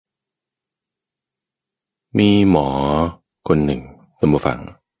มีหมอคนหนึ่งท่านผู้ฟัง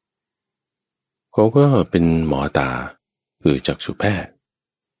เขาก็เป็นหมอตาคือจักษุแพทย์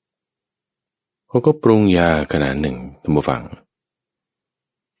เขาก็ปรุงยาขนาดหนึ่งท่านผู้ฟัง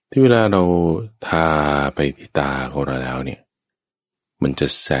ที่เวลาเราทาไปที่ตาของเราแล้วเนี่ยมันจะ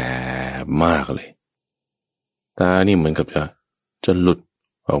แสบมากเลยตานี่เหมือนกับจะหลุด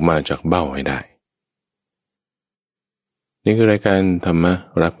ออกมาจากเบ้าให้ได้นี่คือรายการธรรม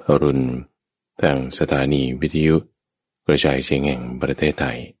รับอรุณทางสถานีวิทยุกระจายเสียงแห่งประเทศไท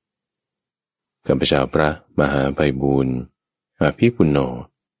ยข้าพเจ้าพระมหาไพบูลย์อภิปุณโญ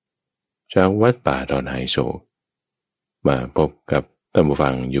จากวัดป่าดอนไฮโศกมาพบกับท่านผู้ฟั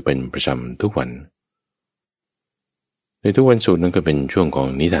งอยู่เป็นประจำทุกวันในทุกวันศุกร์นั้นก็เป็นช่วงของ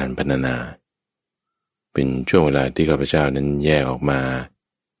นิทานพรรณนาเป็นช่วงเวลาที่ข้าพเจ้านั้นแยกออกมา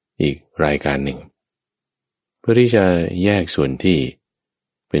อีกรายการหนึ่งเพื่อที่จะแยกส่วนที่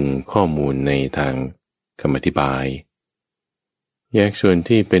เป็นข้อมูลในทางคำอธิบายแยกส่วน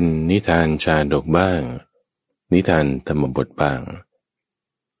ที่เป็นนิทานชาดกบ้างนิทานธรรมบทบ้าง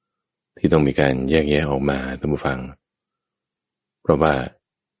ที่ต้องมีการแยกแยะออกมาท่านผู้ฟังเพราะว่า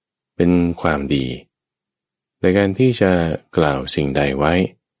เป็นความดีในการที่จะกล่าวสิ่งใดไว้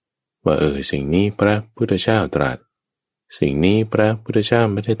ว่าสิ่งนี้พระพุทธเจ้าตรัสสิ่งนี้พระพุทธเจ้า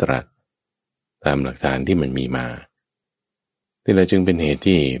ไม่ได้ตรัสตามหลักฐานที่มันมีมานี่แหละจึงเป็นเหตุ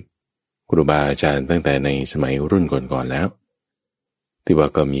ที่ครูบาอาจารย์ตั้งแต่ในสมัยรุ่นก่อนๆแล้วที่ว่า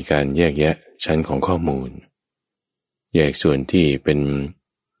ก็มีการแยกแยะชั้นของข้อมูลแยกส่วนที่เป็น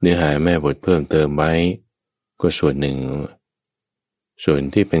เนื้อหาแม่บทเพิ่มเติมไว้ก็ส่วนหนึ่งส่วน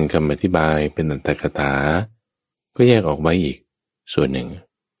ที่เป็นคำอธิบายเป็นอัตถกถาก็แยกออกไว้อีกส่วนหนึ่ง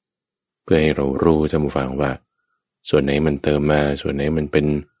เพื่อให้เรารู้ท่านผู้ฟังว่าส่วนไหนมันเติมมาส่วนไหนมันเป็น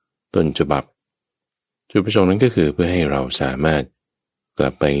ต้นฉบับจุดประสงค์นั้นก็คือเพื่อให้เราสามารถกลั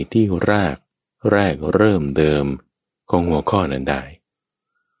บไปที่รากแรกเริ่มเดิมของหัวข้อนั้นได้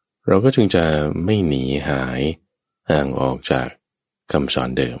เราก็จึงจะไม่หนีหายห่างออกจากคำสอน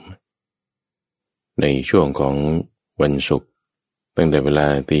เดิมในช่วงของวันศุกร์ตั้งแต่เวลา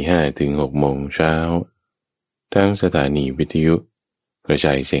 5:00 ถึง 6:00 เช้าทางสถานีวิทยุกระจ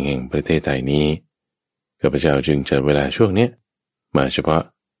ายเสียงแห่งประเทศไทยนี้ข้าพเจ้าจึงจัดเวลาช่วงนี้มาเฉพาะ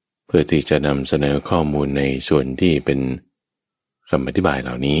เพื่อที่จะนำเสนอข้อมูลในส่วนที่เป็นคำอธิบายเห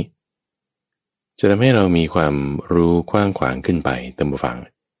ล่านี้จะทำให้เรามีความรู้กว้างขวางขึ้นไปตามผู้ฟัง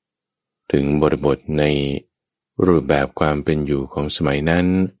ถึงบริบทในรูปแบบความเป็นอยู่ของสมัยนั้น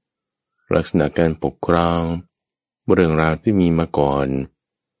ลักษณะการปกครองเรื่องราวที่มีมาก่อน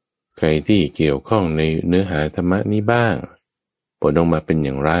ใครที่เกี่ยวข้องในเนื้อหาธรรมะนี้บ้างผลออกมาเป็นอ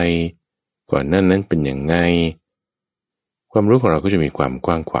ย่างไรก่อนนั้นเป็นอย่างไงความรู้ของเราก็จะมีความก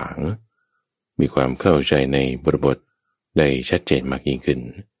ว้างขวางมีความเข้าใจในบริบทได้ชัดเจนมากยิ่งขึ้น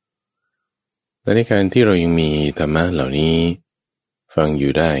และในการที่เรายังมีธรรมะเหล่านี้ฟังอ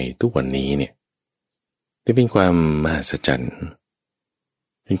ยู่ได้ทุกวันนี้เนี่ยนี่เป็นความมหัศจรรย์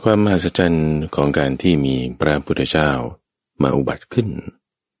เป็นความมหัศจรรย์ของการที่มีพระพุทธเจ้ามาอุบัติขึ้น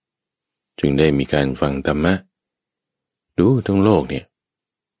จึงได้มีการฟังธรรมะดูทั้งโลกเนี่ย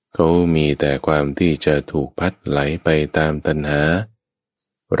เขามีแต่ความที่จะถูกพัดไหลไปตามตัณหา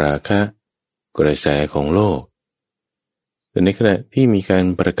ราคะกระแสของโลกแต่ในขณะที่มีการ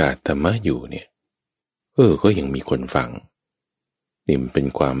ประกาศธรรมะอยู่เนี่ยก็ยังมีคนฟังนี่มันเป็น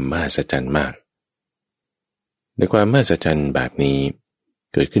ความมหัศจรรย์มากในความมหัศจรรย์แบบนี้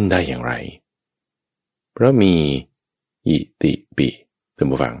เกิดขึ้นได้อย่างไรเพราะมีอิติปิท่าน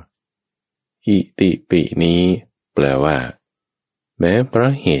ผู้ฟังอิติปินี้แปลว่าแม้เพรา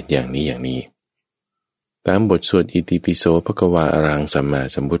ะเหตุอย่างนี้อย่างนี้ตามบทสวดอิติปิโสภควาอรังสัมมา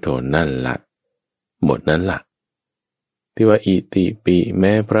สัมพุทโธนั่นละบทนั้นละที่ว่าอิติปิแ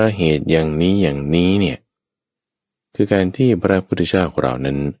ม้เพราะเหตุอย่างนี้อย่างนี้เนี่ยคือการที่พระพุทธเจ้าของเรา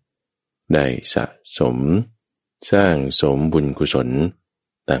นั้นได้สะสมสร้างสมบุญกุศล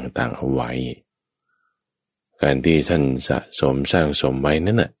ต่างๆเอาไว้การที่ท่านสะสมสร้างสมไว้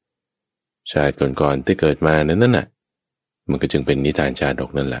นั่นน่ะชาติก่อนๆที่เกิดมานั่นน่ะมันก็จึงเป็นนิทานชาดก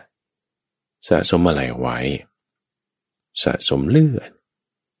นั่นแหละสะสมอะไรไว้สะสมเลือด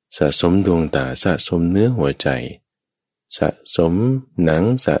สะสมดวงตาสะสมเนื้อหัวใจสะสมหนัง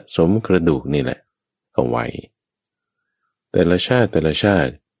สะสมกระดูกนี่แหละเอาไว้แต่ละชา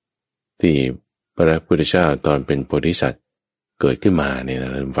ติที่พระพุทธเจ้าตอนเป็นโพธิสัตว์เกิดขึ้นมาเนี่ยท่า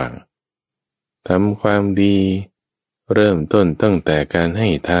นฟังทำความดีเริ่มต้นตั้งแต่การให้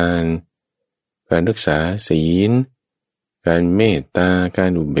ทานการรักษาศีลการเมตตากา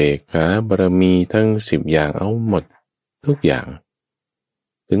รอุเบกขาบารมีทั้ง10อย่างเอาหมดทุกอย่าง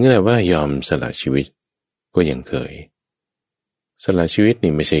ถึงขนาดว่ายอมสละชีวิตก็ยังเคยสละชีวิต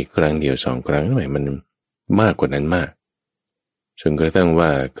นี่ไม่ใช่ครั้งเดียว2 ครั้งทำไมมัน มากกว่านั้นมากจนกระทั่งว่า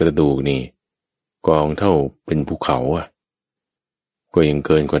กระดูกนี่กองเท่าเป็นภูเขาอ่ะก็ยังเ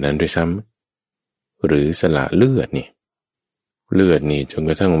กินกว่านั้นด้วยซ้ำหรือสละเลือดนี่จนก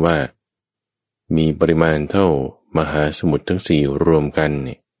ระทั่งว่ามีปริมาณเท่ามหาสมุทรทั้งสี่รวมกัน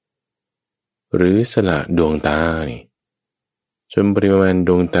นี่หรือสละดวงตานี่จนปริมาณด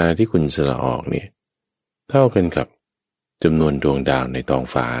วงตาที่คุณสละออกเนี่ยเท่ากันกับจำนวนดวงดาวในท้อง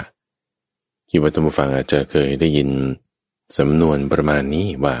ฟ้าคิดว่าท่านผู้ฟังอาจจะเคยได้ยินสำนวนประมาณนี้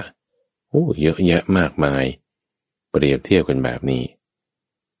ว่าโอ้เยอะแยะมากมายเปรียบเทียบกันแบบนี้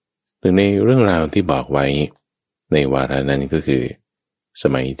หนึ่งในเรื่องราวที่บอกไว้ในวาระนั้นก็คือส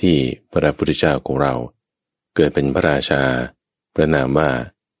มัยที่พระพุทธเจ้าของเราเกิดเป็นพระราชาประนามว่า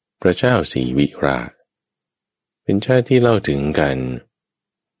พระเจ้าศรีวิราชเป็นชาติที่เล่าถึงการ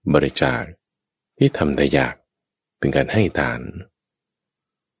บริจาคที่ทำได้ยากเป็นการให้ทาน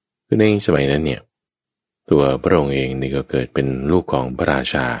คือในสมัยนั้นเนี่ยตัวพระองค์เองนี่ก็เกิดเป็นลูกของพระรา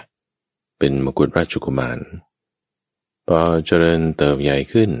ชาเป็นมกุฎราชกุมารพอเจริญเติบใหญ่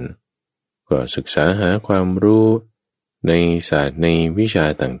ขึ้นก็ศึกษาหาความรู้ในศาสตร์ในวิชา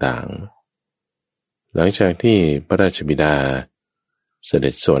ต่างๆหลังจากที่พระราชบิดาเสด็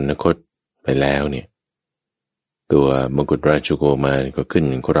จสวรรคตไปแล้วเนี่ยตัวมกุฎราชกุมารก็ขึ้น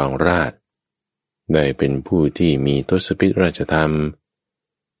ครองราชย์ได้เป็นผู้ที่มีทศพิธราชธรรม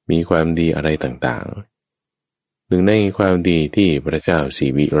มีความดีอะไรต่างๆหนึ่งในความดีที่พระเจ้าศรี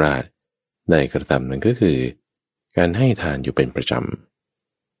วิราชได้กระทำนั้นก็คือการให้ทานอยู่เป็นประจ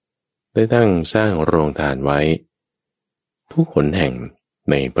ำได้ตั้งสร้างโรงทานไว้ทุกหนแห่ง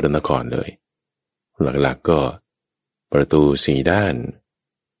ในพระนครเลยหลักๆก็ประตูสี่ด้าน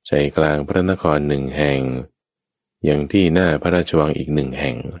ใจกลางพระนครหนึ่งแห่งอย่างที่หน้าพระราชวังอีกหนึ่งแ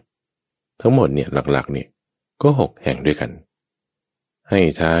ห่งทั้งหมดเนี่ยหลักๆเนี่ยก็6 แห่งด้วยกันให้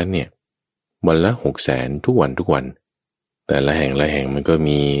ทานเนี่ยวันละ600,000ทุกวันแต่ละแห่งมันก็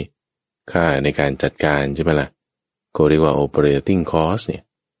มีค่าในการจัดการใช่ไหมล่ะก็เรียกว่า operating cost เนี่ย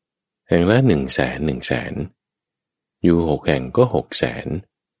แห่งละ100,000อยู่6 แห่งก็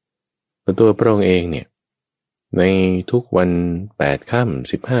600,000แล้วตัวพระองค์เองเนี่ยในทุกวัน8 ค่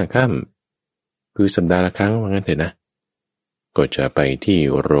ำ15 ค่ำคือสัปดาห์ละครั้งว่างั้นเถอะนะก็จะไปที่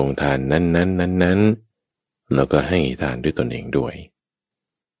โรงทานนั้นแล้วก็ให้ทานด้วยตนเองด้วย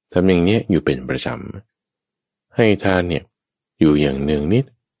ทำอย่างนี้อยู่เป็นประจำให้ทานเนี่ยอยู่อย่างเนืองนิด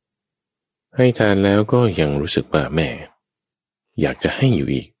ให้ทานแล้วก็ยังรู้สึกว่าแม่อยากจะให้อยู่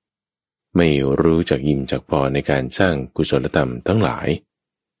อีกไม่รู้จักอิ่มจักพอในการสร้างกุศลธรรมทั้งหลาย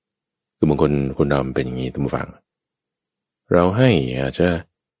คือบางคนเราเป็นอย่างนี้ท่านผู้ฟังเราให้อาจจะ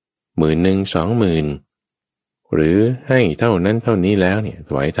10,000 20,000หรือให้เท่านั้นเท่านี้แล้วเนี่ยถ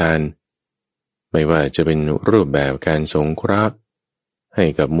วายทานไม่ว่าจะเป็นรูปแบบการสงเคราะห์ให้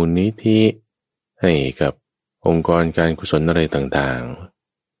กับมูลนิธิให้กับองค์กรการกุศลอะไรต่าง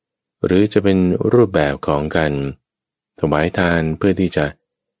ๆหรือจะเป็นรูปแบบของการถวายทานเพื่อที่จะ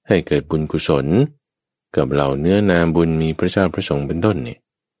ให้เกิดบุญกุศลกับเหล่าเนื้อนามบุญมีพระเจ้าพระสงฆ์เป็นต้นเนี่ย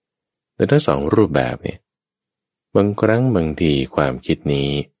แต่ทั้ง2 รูปแบบเนี่ยบางครั้งบางทีความคิดนี้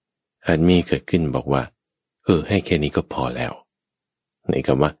อาจมีเกิดขึ้นบอกว่าให้แค่นี้ก็พอแล้วในค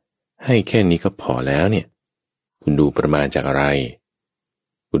ำว่าให้แค่นี้ก็พอแล้วเนี่ยคุณดูประมาณจากอะไร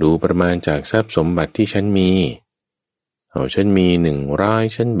คุณดูประมาณจากทรัพย์สมบัติที่ฉันมีฉันมี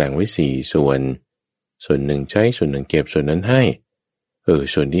100ฉันแบ่งไว้4 ส่วน1ใช้ส่วน1เก็บส่วนนั้นให้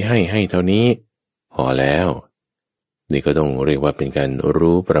ส่วนที่ให้เท่านี้พอแล้วนี่ก็ต้องเรียกว่าเป็นการ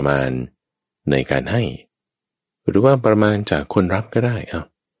รู้ประมาณในการให้หรือว่าประมาณจากคนรับก็ได้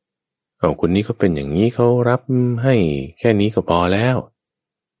คนนี้เขาเป็นอย่างนี้เขารับให้แค่นี้ก็พอแล้ว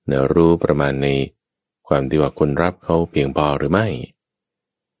เนี่ยรู้ประมาณในความที่ว่าคนรับเขาเพียงพอหรือไม่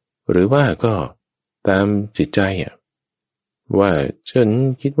หรือว่าก็ตามจิตใจว่าฉัน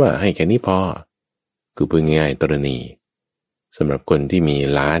คิดว่าให้แค่นี้พอคือพูดง่ายๆกรณีสำหรับคนที่มี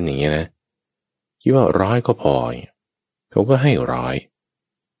ล้านอย่างเงี้ยนะคิดว่า100ก็พอเขาก็ให้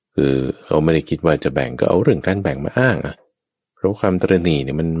100คือเขาไม่ได้คิดว่าจะแบ่งก็เอาเรื่องการแบ่งมาอ้างเพราะความตระหนี่เ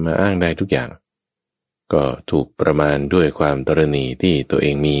นี่ยมันมาอ้างได้ทุกอย่างก็ถูกประมาณด้วยความตระหนี่ที่ตัวเอ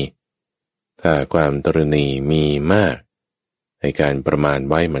งมีถ้าความตระหนี่มีมากในการประมาณ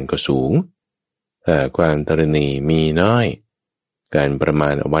ไว้มันก็สูงถ้าความตระหนี่มีน้อยการประมา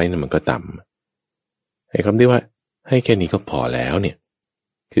ณเอาไว้มันก็ต่ำไอ้คำที่ว่าให้แค่นี้ก็พอแล้วเนี่ย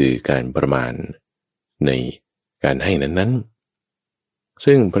คือการประมาณในการให้นั้น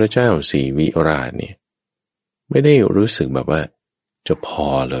ซึ่งพระเจ้าศรีวิราชเนี่ยไม่ได้รู้สึกแบบว่าจะพอ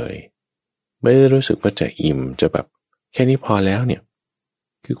เลยไม่ได้รู้สึกว่าจะอิ่มจะแบบแค่นี้พอแล้วเนี่ย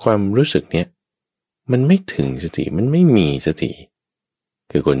คือความรู้สึกเนี่ยมันไม่ถึงสติมันไม่มีสติ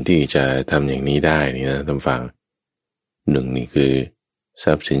คือคนที่จะทำอย่างนี้ได้นี่นะท่านฟังหนึ่งนี่คือท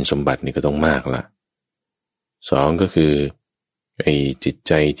รัพย์สินสมบัตินี่ก็ต้องมากละสองก็คือไอ้จิตใ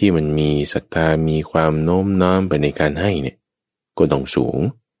จที่มันมีศรัทธามีความโน้มน้อมไปในการให้เนี่ยก็ต้องสูง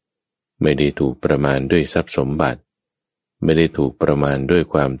ไม่ได้ถูกประมาณด้วยทรัพย์สมบัติไม่ได้ถูกประมาณด้วย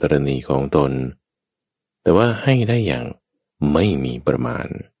ความตระหนี่ของตนแต่ว่าให้ได้อย่างไม่มีประมาณ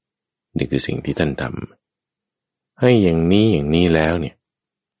นี่คือสิ่งที่ท่านทำให้อย่างนี้แล้วเนี่ย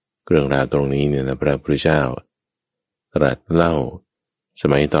เรื่องราวตรงนี้เนี่ยนะพระพุทธเจ้าตรัสเล่าส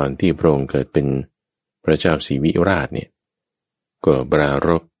มัยตอนที่พระองค์เกิดเป็นพระเจ้าศรีวิราชเนี่ยก็ปราร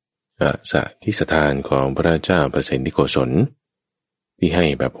ภสถิสถานของพระเจ้าประสิทธิโกศลที่ให้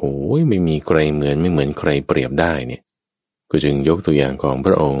แบบโอ้ยไม่มีใครเหมือนไม่เหมือนใครเปรียบได้เนี่ยก็จึงยกตัวอย่างของพ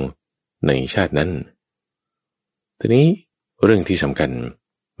ระองค์ในชาตินั้นทีนี้เรื่องที่สำคัญ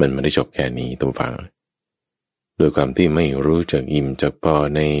มันไม่ได้จบแค่นี้ตัวฟังโดยความที่ไม่รู้จักอิ่มจักพอ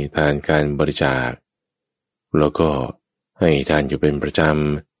ในทานการบริจาคแล้วก็ให้ทานอยู่เป็นประจ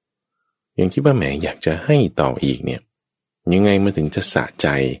ำอย่างที่ว่าแหมอยากจะให้ต่ออีกเนี่ยยังไงมันถึงจะสะใจ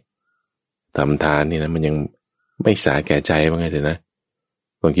ทำทานเนี่ยนะมันยังไม่สาแก่ใจว่าไงเถอะนะ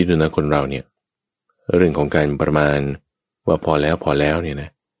ลองคิดดูนะคนเราเนี่ยเรื่องของการประมาณว่าพอแล้วเนี่ยนะ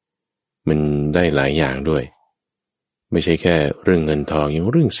มันได้หลายอย่างด้วยไม่ใช่แค่เรื่องเงินทองยัง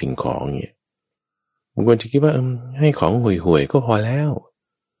เรื่องสิ่งของเนี่ยบางคนจะคิดว่าให้ของห่วยๆก็พอแล้ว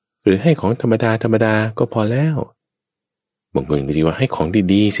หรือให้ของธรรมดาก็พอแล้วบางคนก็คิดว่าให้ของ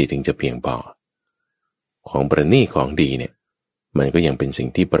ดีๆสิถึงจะเพียงพอของประณีตของดีเนี่ยมันก็ยังเป็นสิ่ง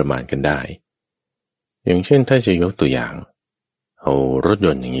ที่ประมาณกันได้อย่างเช่นถ้าจะยกตัวอย่างเอารถย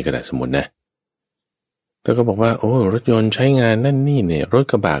นต์อย่างนี้ก็ได้สมมตินะแต่ก็บอกว่าโอ้รถยนต์ใช้งานนั่นนี่เนี่ยรถ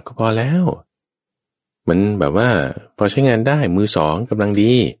กระบะก็พอแล้วมันแบบว่าพอใช้งานได้มือสองกำลัง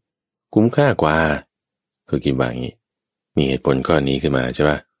ดีคุ้มค่ากว่าก็คิดว่าอย่างนี้มีเหตุผลข้อนี้ขึ้นมาใช่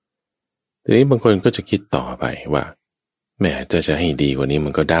ปะทีนี้บางคนก็จะคิดต่อไปว่าแม้จะให้ดีกว่านี้มั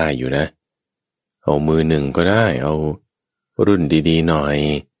นก็ได้อยู่นะเอามือหนึ่งก็ได้เอารุ่นดีๆหน่อย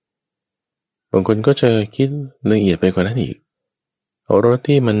บางคนก็จะคิดละเอียดไปกว่านั้นอีกเอารถ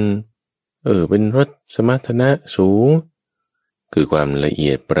ที่มันเป็นรถสมรรถนะสูงคือความละเอี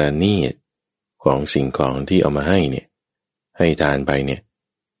ยดประณีตของสิ่งของที่เอามาให้เนี่ยให้ทานไปเนี่ย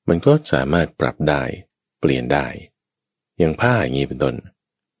มันก็สามารถปรับได้เปลี่ยนได้อย่างผ้าอย่างนี้เป็นต้น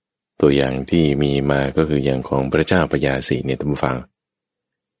ตัวอย่างที่มีมาก็คืออย่างของพระเจ้าพญาศรีเนี่ยท่านฟัง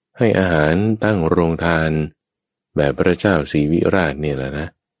ให้อาหารตั้งโรงทานแบบพระเจ้าศรีวิราชเนี่ยแหละนะ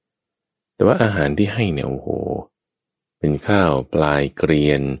แต่ว่าอาหารที่ให้เนี่ยโอ้โหเป็นข้าวปลายเกรี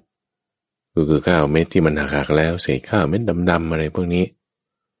ยนก็คือข้าวเม็ดที่มันหักๆแล้วเศษข้าวเม็ดดำๆอะไรพวกนี้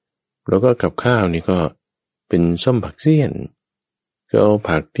แล้วก็กับข้าวนี่ก็เป็นส้มผักเสี้ยนก็เอา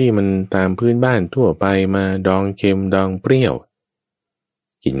ผักที่มันตามพื้นบ้านทั่วไปมาดองเค็มดองเปรี้ยว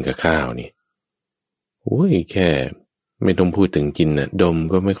กินกับข้าวนี่โอ้ยแค่ไม่ต้องพูดถึงกินน่ะดม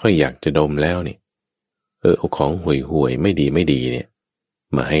ก็ไม่ค่อยอยากจะดมแล้วนี่เอาของห่วยๆไม่ดีเนี่ย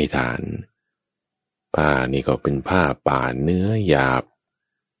มาให้ทานผ้านี่ก็เป็นผ้าป่านเนื้อหยาบ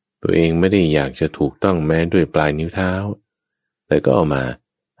ตัวเองไม่ได้อยากจะถูกต้องแม้ด้วยปลายนิ้วเท้าแต่ก็เอามา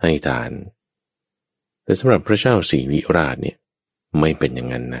ให้ทานแต่สำหรับพระเจ้าศรีวิราชเนี่ยไม่เป็นอย่าง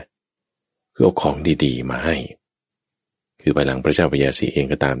นั้นนะคือเอาของดีๆมาให้คือภายหลังพระเจ้าพญาศรีเอง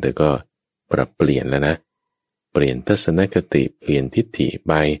ก็ตามแต่ก็ปรับเปลี่ยนแล้วนะเปลี่ยนทัศนคติเปลี่ยนทิฏฐิ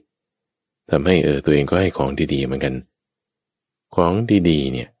ไปทำให้ตัวเองก็ให้ของดีๆเหมือนกันของดี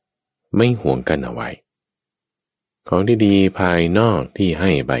ๆเนี่ยไม่ห่วงกันเอาไว้ของดีๆภายนอกที่ใ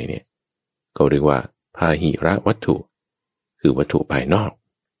ห้ไปเนี่ยเขาเรียกว่าพาหิระวัตถุคือวัตถุภายนอก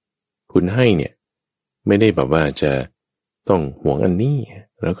คุณให้เนี่ยไม่ได้แบบว่าจะต้องห่วงอันนี้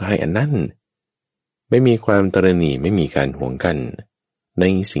แล้วก็ให้อันนั้นไม่มีความตระหนี่ไม่มีการห่วงกันใน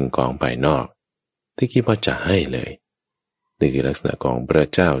สิ่งของภายนอกที่คิดว่าจะให้เลยนี่คือลักษณะของพระ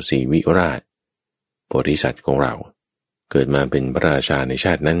เจ้าศรีวิราชโพธิสัตว์ของเราเกิดมาเป็นพระราชาในช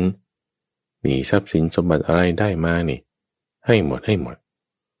าตินั้นมีทรัพย์สินสมบัติอะไรได้มานี่ให้หมด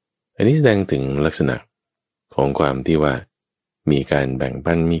อันนี้แสดงถึงลักษณะของความที่ว่ามีการแบ่ง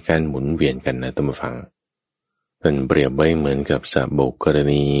ปันมีการหมุนเวียนกันนะท่านผู้ฟังมันเปรียบไว้เหมือนกับสระบกกร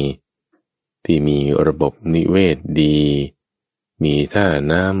ณีที่มีระบบนิเวศดีมีท่า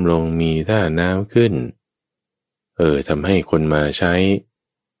น้ำลงมีท่าน้ำขึ้นทำให้คนมาใช้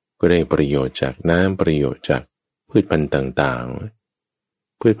ก็ได้ประโยชน์จากน้ำประโยชน์จากพืชพันธุ์ต่าง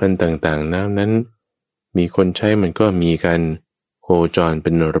ๆพืชพันธุ์ต่างๆน้ำนั้นมีคนใช้มันก็มีการโคจรเป็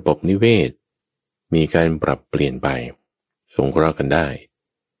นระบบนิเวศมีการปรับเปลี่ยนไปสงเคราะห์กันได้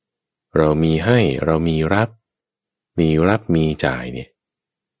เรามีให้เรามีรับมีจ่ายเนี่ย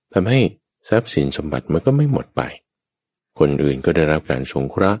ทำให้ทรัพย์สินสมบัติมันก็ไม่หมดไป คนอื่นก็ได้รับการสง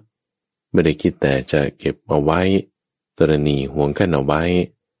เคราะห์ไม่ได้คิดแต่จะเก็บเอาไว้ตรณีห่วงกันเอาไว้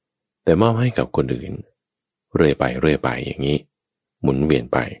แต่มอบให้กับคนอื่นเรื่อยไปอย่างนี้หมุนเวียน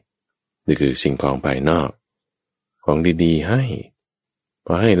ไปนี่คือสิ่งของภายนอกของดีๆให้พ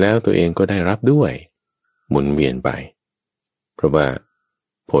อให้แล้วตัวเองก็ได้รับด้วยหมุนเวียนไปเพราะว่า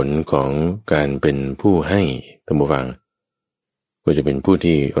ผลของการเป็นผู้ให้ท่านผู้ฟังก็จะเป็นผู้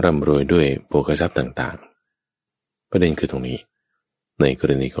ที่ร่ำรวยด้วยโภคทรัพย์ต่างๆประเด็นคือตรงนี้ในก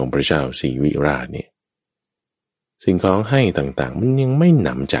รณีของพระเจ้าศรีวิราชเนี่ยสิ่งของให้ต่างๆมันยังไม่หน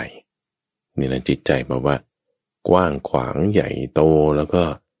ำใจนี่นะจิตใจแบบว่ากว้างขวางใหญ่โตแล้วก็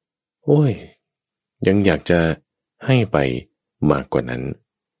โอ้ยยังอยากจะให้ไปมากกว่านั้น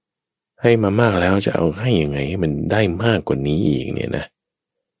ให้มามากแล้วจะเอาให้ยังไงให้มันได้มากกว่านี้อีกเนี่ยนะ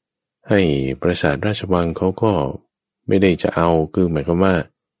ให้ปราสาทราชวังเขาก็ไม่ได้จะเอาคือหมายความว่า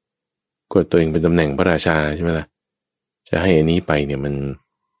กดตัวเองเป็นตำแหน่งพระราชาใช่ไหมล่ะจะให้อันนี้ไปเนี่ยมัน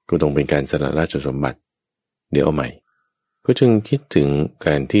ก็ต้องเป็นการสละราชสมบัติเดี๋ยวเอาใหม่ก็จึงคิดถึงก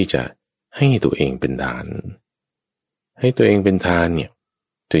ารที่จะให้ตัวเองเป็นทานให้ตัวเองเป็นทานเนี่ย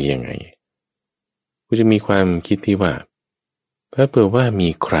จะยังไงก็จะมีความคิดที่ว่าถ้าเผื่อว่ามี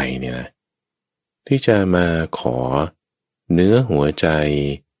ใครเนี่ยนะที่จะมาขอเนื้อหัวใจ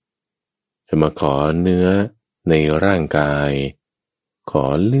จะมาขอเนื้อในร่างกายขอ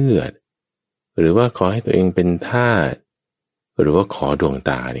เลือดหรือว่าขอให้ตัวเองเป็นทาสหรือว่าขอดวง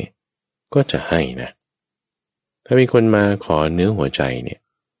ตาเนี่ยก็จะให้นะถ้ามีคนมาขอเนื้อหัวใจเนี่ย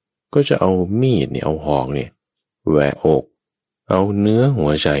ก็จะเอามีดเนี่ยเอาหอกเนี่ยแหวกอกเอาเนื้อหั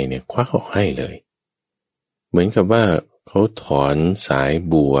วใจเนี่ยควักออกให้เลยเหมือนกับว่าเขาถอนสาย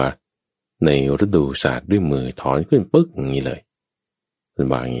บัวในฤดูศาสตร์ด้วยมือถอนขึ้นปึ๊กอย่างนี้เลยเป็น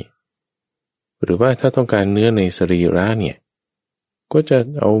บางอย่างนี้หรือว่าถ้าต้องการเนื้อในสรีระเนี่ยก็จะ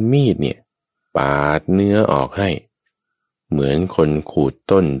เอามีดเนี่ยปาดเนื้อออกให้เหมือนคนขูด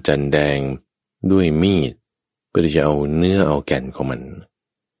ต้นจันแดงด้วยมีดเพื่อจะเอาเนื้อเอาแก่นของมัน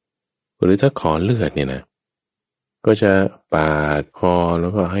หรือถ้าขอเลือดเนี่ยนะก็จะปาดคอแล้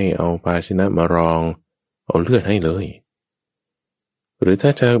วก็ให้เอาภาชนะมารองเอาเลือดให้เลยหรือถ้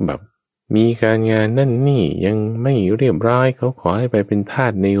าจะแบบมีการงานนั่นนี่ยังไม่เรียบร้อยเขาขอให้ไปเป็นทา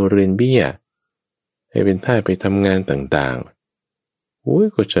สในเรือนเบี้ยให้เป็นทาสไปทำงานต่างๆโอ้ย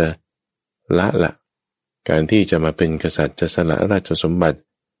ก็จะละการที่จะมาเป็นกษัตริย์จะสละราชสมบัติ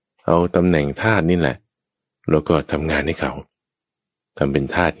เอาตำแหน่งทาสนี่แหละแล้วก็ทำงานให้เขาทำเป็น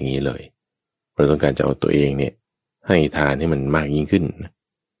ทาสอย่างนี้เลยเราต้องการจะเอาตัวเองเนี่ยให้ทานให้มันมากยิ่งขึ้น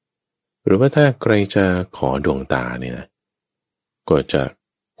หรือว่าถ้าใครจะขอดวงตาเนี่ยนะก็จะ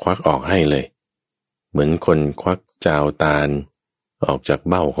ควักออกให้เลยเหมือนคนควักจาวตาลออกจาก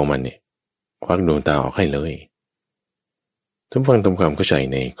เบ้าของมันเนี่ยควักดวงตาออกให้เลยท่านฟังทำความเข้าใจ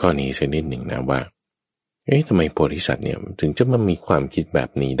ในข้อนี้สักนิดหนึ่งนะว่าทำไมโพธิสัตว์เนี่ยถึงจะมามีความคิดแบบ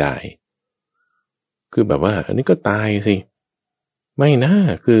นี้ได้คือแบบว่าอันนี้ก็ตายสิไม่นะ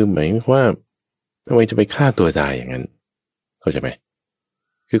คือหมายว่าทำไมจะไปฆ่าตัวตายอย่างนั้นเข้าใจไหม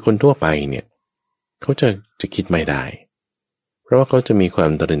คือคนทั่วไปเนี่ยเขาจะคิดไม่ได้เพราะว่าเขาจะมีควา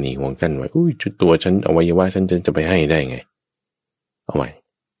มตระหนี่ห่วงกันว่าอุ้ยจุดตัวฉันอวัยวะฉันจะไปให้ได้ไงเอาใหม่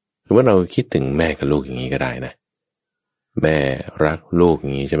หรือว่าเราคิดถึงแม่กับลูกอย่างนี้ก็ได้นะแม่รักลูกอย่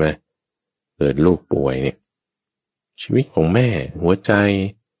างนี้ใช่ไหมเกิดลูกป่วยเนี่ยชีวิตของแม่หัวใจ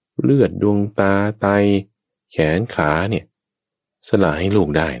เลือดดวงตาไตแขนขาเนี่ยสละให้ลูก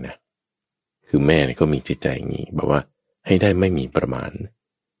ได้นะคือแม่เนี่ยก็มีจิตใจอย่างนี้แบบว่าให้ได้ไม่มีประมาณ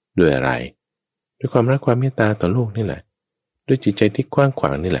ด้วยอะไรด้วยความรักความเมตตาต่อลูกนี่แหละด้วยจิตใจที่กว้างขว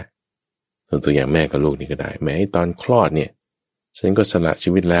างนี่แหละตัวอย่างแม่กับลูกนี่ก็ได้แม้ตอนคลอดเนี่ยฉันก็สละชี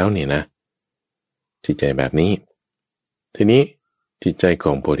วิตแล้วเนี่ยนะจิตใจแบบนี้ทีนี้จิตใจข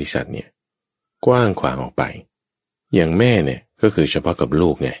องโพธิสัตว์เนี่ยกว้างขวางออกไปอย่างแม่เนี่ยก็คือเฉพาะกับลู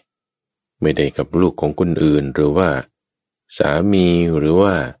กไงไม่ได้กับลูกของคนอื่นหรือว่าสามีหรือว่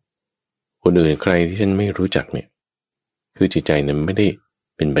าคนอื่นใครที่ฉันไม่รู้จักเนี่ยคือจิตใจนั้นไม่ได้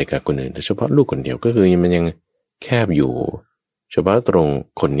เป็นไปกับคนอื่นแต่เฉพาะลูกคนเดียวก็คือมันยังแคบอยู่เฉพาะตรง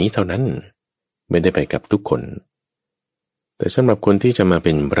คนนี้เท่านั้นไม่ได้ไปกับทุกคนแต่สำหรับคนที่จะมาเ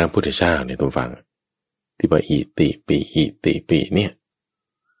ป็นพระพุทธเจ้าเนี่ยต้องฟังที่ว่าอิติปิเนี่ย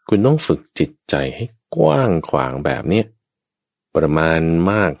คุณต้องฝึกจิตใจให้กว้างขวางแบบเนี้ยประมาณ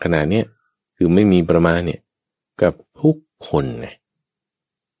มากขนาดเนี้ยคือไม่มีประมาณเนี่ยกับทุกคนไง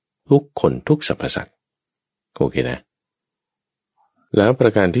ทุกคนทุกสรรพสัตว์โอเคนะแล้วปร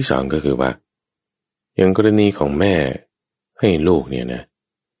ะการที่สองก็คือว่าอย่างกรณีของแม่ให้ลูกเนี่ยนะ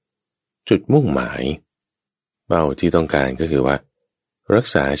จุดมุ่งหมายเป้าที่ต้องการก็คือว่ารัก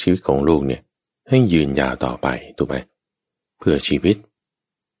ษาชีวิตของลูกเนี่ยให้ยืนยาวต่อไปถูกไหมเพื่อชีวิต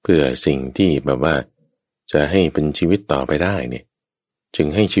เพื่อสิ่งที่แบบว่า จะให้เป็นชีวิตต่อไปได้เนี่ยจึง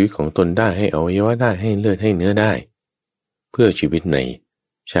ให้ชีวิตของตนได้ให้อวัยวะได้ให้เลือดให้เนื้อได้เพื่อชีวิตใน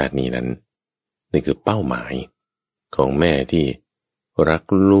ชาตินี้นั้นนี่คือเป้าหมายของแม่ที่รัก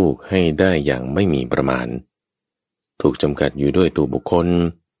ลูกให้ได้อย่างไม่มีประมาณถูกจำกัดอยู่ด้วยตัวบุคคล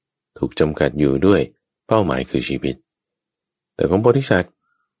ถูกจำกัดอยู่ด้วยเป้าหมายคือชีวิตแต่ของโพธิสัตว์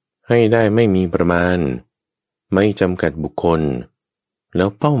ให้ได้ไม่มีประมาณไม่จำกัดบุคคลแล้ว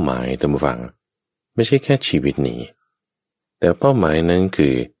เป้าหมายตามฟังไม่ใช่แค่ชีวิตนี้แต่เป้าหมายนั้นคื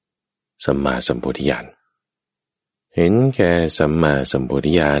อสัมมาสัมโพธิญาณเห็นแก่สัมมาสัมโพ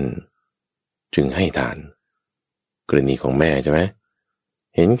ธิญาณจึงให้ทานกรณีของแม่ใช่ไหม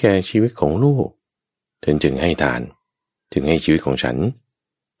เห็นแก่ชีวิตของลูกฉันจึงให้ทานจึงให้ชีวิตของฉัน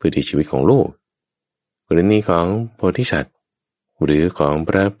เพื่อที่ชีวิตของลูกกรณีของโพธิสัตว์หรือของพ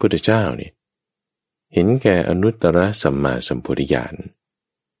ระพุทธเจ้าเนี่ยเห็นแก่อนุตตรสัมมาสัมโพธิญาณ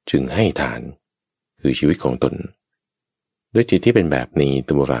จึงให้ทานคือชีวิตของตนด้วยจิตที่เป็นแบบนี้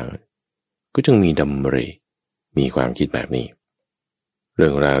ตัวฟังก็จึงมีดำริมีความคิดแบบนี้เรื่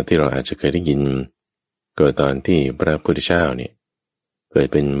องราวที่เราอาจจะเคยได้ยินก็ตอนที่พระพุทธเจ้าเนี่ยเกิด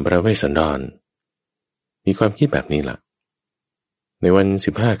เป็นพระเวสสันดรมีความคิดแบบนี้ล่ะในวัน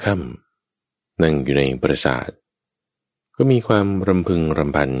15 ค่ำนั่งอยู่ในปราสาทก็มีความรำพึงร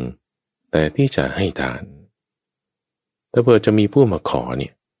ำพันแต่ที่จะให้ทานถ้าเผื่อจะมีผู้มาขอเนี่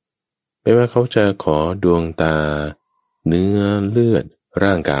ยไม่ว่าเขาจะขอดวงตาเนื้อเลือด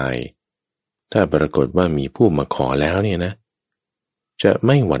ร่างกายถ้าปรากฏว่ามีผู้มาขอแล้วเนี่ยนะจะไ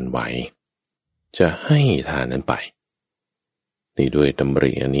ม่หวั่นไหวจะให้ทานนั้นไปนี่ด้วยดำ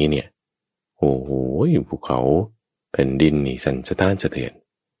ริอันนี้เนี่ยโอ้โหภูเขาแผ่นดินนี่สั่นสะท้านสะเทือน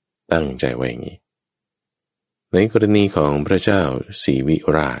ตั้งใจไว้อย่างนี้ในกรณีของพระเจ้าศรีวิ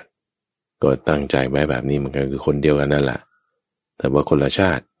ราชก็ตั้งใจไว้แบบนี้เหมือนกันคือคนเดียวกันนั่นแหละแต่ว่าคนละช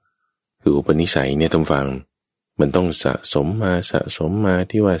าติคืออุปนิสัยเนี่ยท่านฟังมันต้องสะสมมา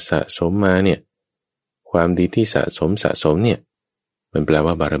ที่ว่าสะสมมาเนี่ยความดีที่สะสมเนี่ยมันแปล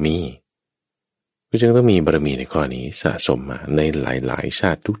ว่าบารมีก็จึงต้องมีบารมีในข้อนี้สะสมมาในหลายๆช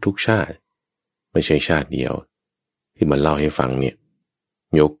าติทุกๆชาติไม่ใช่ชาติเดียวที่มันเล่าให้ฟังเนี่ย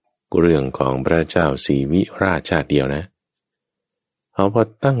ยกเรื่องของพระเจ้าศรีวิราชชาติเดียวนะเอาพอ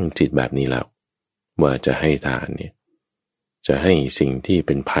ตั้งจิตแบบนี้แล้วว่าจะให้ทานเนี่ยจะให้สิ่งที่เ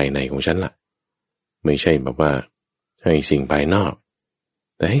ป็นภายในของฉันล่ะไม่ใช่แบบว่าให้สิ่งภายนอก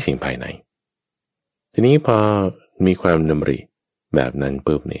แต่ให้สิ่งภายในทีนี้พอมีความดำริแบบนั้น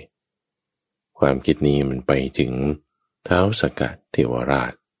ปุ๊บเนี่ยความคิดนี้มันไปถึงท้าวสักกะเทวรา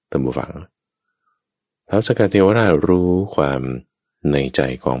ชท่านผู้ฟังท้าวสักกะเทวราชรู้ความในใจ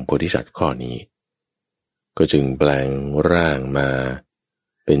ของโพธิสัตว์ข้อนี้ก็จึงแปลงร่างมา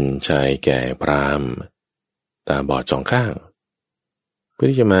เป็นชายแก่พราหมณ์ตาบอดสองข้างเพื่อ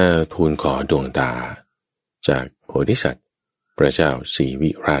ที่จะมาทูลขอดวงตาจากโพธิสัตว์พระเจ้าศรีวิ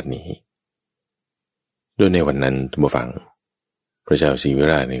ราชนี้โดยในวันนั้นท่านผู้ฟังพระเจ้าศรีวิ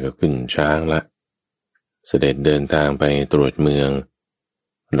ราชนี่ก็ขึ้นช้างละเสด็จเดินทางไปตรวจเมือง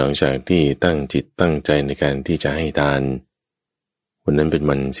หลังจากที่ตั้งจิตตั้งใจในการที่จะให้ทานวันนั้นเป็น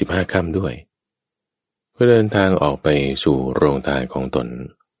วัน15 ค่ำด้วยก็เดินทางออกไปสู่โรงทานของตน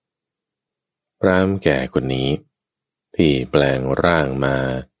พราหมณ์แก่คนนี้ที่แปลงร่างมา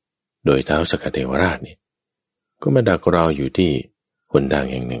โดยท้าวสักกะเทวราชนี่ก็มาดักรออยู่ที่หนทาง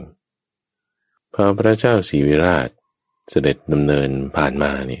แห่งหนึ่งพอพระเจ้าศรีวิราชเสด็จดำเนินผ่านม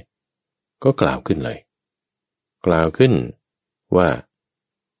าเนี่ยก็กล่าวขึ้นเลยกล่าวขึ้นว่า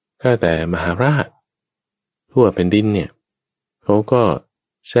ข้าแต่มหาราชทั่วแผ่นดินเนี่ยเขาก็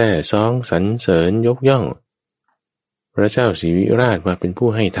แซ่ซ้องสรรเสริญยกย่องพระเจ้าศรีวิราชว่าเป็นผู้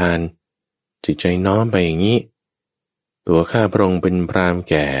ให้ทานจิตใจน้อมไปอย่างนี้ตัวข้าพระองค์เป็นพราหมณ์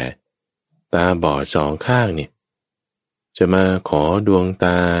แก่ตาบอดสองข้างเนี่ยจะมาขอดวงต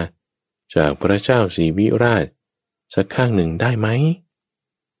าจากพระเจ้าศรีวิราชสักข้างหนึ่งได้ไหม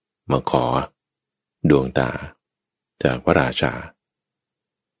มาขอดวงตาจากพระราชา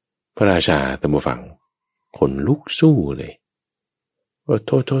ตามฟังคนลุกสู้เลยโ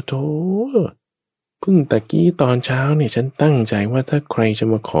ทเพิ่งตะกี้ตอนเช้าเนี่ยฉันตั้งใจว่าถ้าใครจะ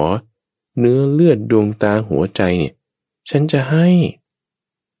มาขอเนื้อเลือดดวงตาหัวใจเนี่ยฉันจะให้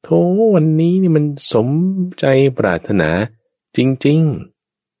วันนี้นี่มันสมใจปรารถนาจริง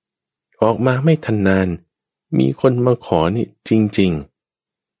ๆออกมาไม่ทันนานมีคนมาขอนี่จริง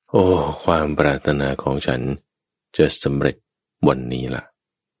ๆโอ้ความปรารถนาของฉันจะสำเร็จวันนี้ล่ะ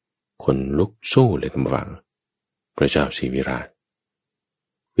คนลุกสู้เลยท่านผู้ฟังพระเจ้าศรีวิราช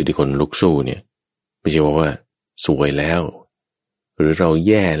คือที่คนลุกสู้เนี่ยไม่ใช่ว่าสวยแล้วหรือเราแ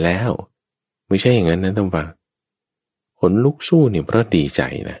ย่แล้วไม่ใช่อย่างนั้นนะท่านผู้ฟังคนลุกสู้เนี่ยเพราะดีใจ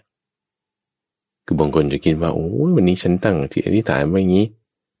นะ คือบางคนจะคิดว่าโอ้ยวันนี้ฉันตั้งจิตอธิษฐานไว้อย่างนี้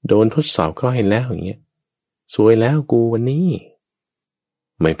โดนทดสอบก็ให้แล้วอย่างเงี้ยสวยแล้วกูวันนี้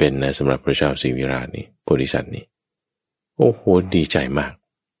ไม่เป็นนะสำหรับพระเจ้าศรีวิราชนี่โพธิสัตว์นี่โอ้โหดีใจมาก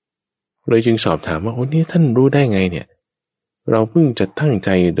เลยจึงสอบถามว่าโอ้นี่ท่านรู้ได้ไงเนี่ยเราเพิ่งจะตั้งใจ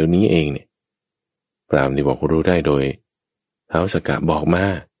เดี๋ยวนี้เองเนี่ยพราหมณ์นี่บอกรู้ได้โดยท้าวสักกะบอกมา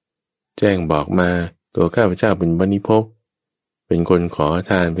แจ้งบอกมาตัวข้าพเจ้าเป็นบณิพกเป็นคนขอ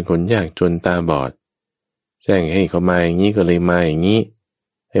ทานเป็นคนยากจนตาบอดแจ้งให้เขามาอย่างนี้ก็เลยมาอย่างนี้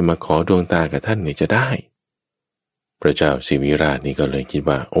ให้มาขอดวงตากับท่านเนี่ยจะได้พระเจ้าศรีวิราชนี่ก็เลยคิด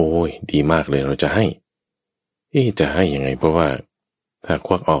ว่าโอ้ยดีมากเลยเราจะให้จะให้ยังไงเพราะว่าถ้าค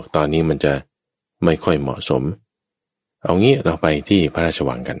วักออกตอนนี้มันจะไม่ค่อยเหมาะสมเอางี้เราไปที่พระราช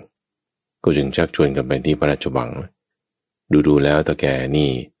วังกันก็จึงชักชวนกันไปที่พระราชวังดูแล้วตาแก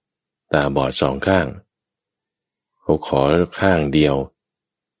นี่ตาบอดสองข้างเขาขอข้างเดียว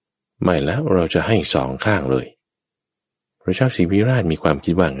ไม่แล้วเราจะให้สองข้างเลยพระเจ้าศรีวิราชมีความ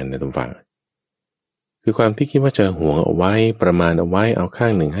คิดว่างั้นนะทุกฝั่งคือความที่คิดว่าจะห่วงเอาไว้ประมาณเอาไว้เอาข้า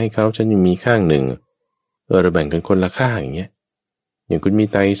งหนึ่งให้เขาฉันยังมีข้างหนึ่งเราแบ่งกันคนละข้างอย่างเงี้ยอย่างคุณมี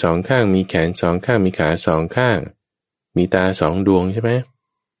ไตสองข้างมีแขนสองข้างมีขาสองข้างมีตาสองดวงใช่ไหม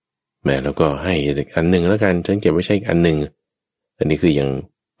แม่แล้วก็ให้อีกอันหนึ่งแล้วกันฉันเก็บไว้ใช้อีกอันหนึ่งอันนี้คือยัง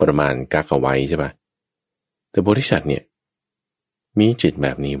ประมาณกักเอาไว้ใช่ปะแต่โพธิสัตว์เนี่ยมีจิตแบ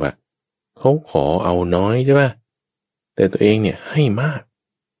บนี้ว่าเขาขอเอาน้อยใช่ปะแต่ตัวเองเนี่ยให้มาก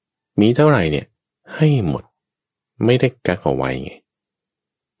มีเท่าไหร่เนี่ยให้หมดไม่ได้กักเอาไว้ไง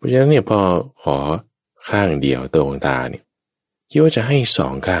เพราะฉะนั้นเนี่ยพอขอข้างเดียวตัวตาเนี่ยคิดว่าจะให้สอ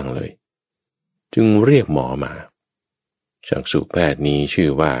งข้างเลยจึงเรียกหมอมาจักษุแพทย์นี้ชื่อ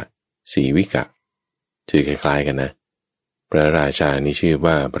ว่าศรีวิกะชื่อคล้ายๆกันนะพระราชานี่ชื่อ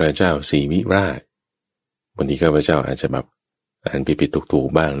ว่าพระเจ้าศรีวิราชวันนี้ข้าพเจ้าอาจจะแบบอ่านผิดๆถูก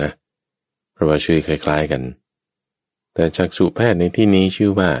ๆบ้างนะเพราะว่าชื่อคล้ายๆกันแต่จักษุแพทย์ในที่นี้ชื่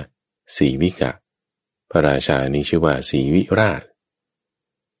อว่าศรีวิกะพระราชานี้ชื่อว่าศรีวิราช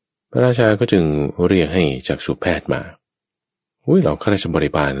พระราชาก็จึงเรียกให้จักษุแพทย์มาเราข้าราชบ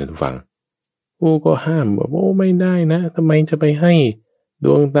ริพารนะทุกฝั่งก็ห้ามบอกไม่ได้นะทำไมจะไปให้ด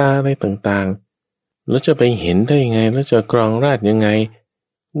วงตาอะไรต่างๆแล้วจะไปเห็นได้ยังไงแล้วจะกรองราชยังไง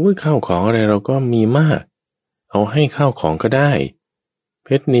ข้าวของอะไรเราก็มีมากเอาให้ข้าวของก็ได้เพ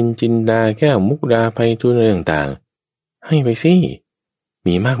ชรนินจินดาแก้วมุกดาไพฑูรย์อะไรต่างๆให้ไปสิ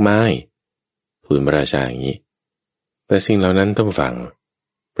มีมากมายทูลพระราชาอย่างนี้แต่สิ่งเหล่านั้นต้องฟัง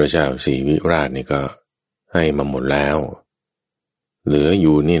พระเจ้าศรีวิราชนี่ก็ให้มาหมดแล้วเหลืออ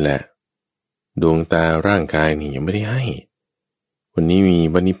ยู่นี่แหละดวงตาร่างกายนี่ยังไม่ได้ให้วันนี้มี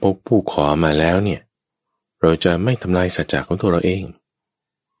บณิพกผู้ขอมาแล้วเนี่ยเราจะไม่ทำลายสัจจะของตัวเราเอง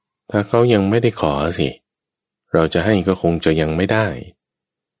ถ้าเขายังไม่ได้ขอสิเราจะให้ก็คงจะยังไม่ได้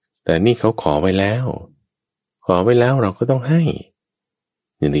แต่นี่เขาขอไว้แล้วเราก็ต้องให้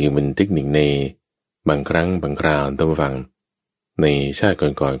นี่เป็นเทคนิคในบางครั้งบางคราวต้องฟังในชาติ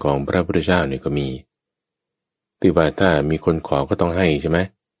ก่อนๆของพระพุทธเจ้าเนี่ยก็มีที่ว่าถ้ามีคนขอก็ต้องให้ใช่ไหม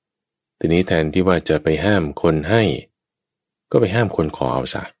ทีนี้แทนที่ว่าจะไปห้ามคนให้ก็ไปห้ามคนขอเอา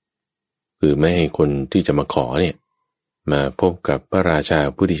ซะคือไม่ให้คนที่จะมาขอเนี่ยมาพบกับพระราชา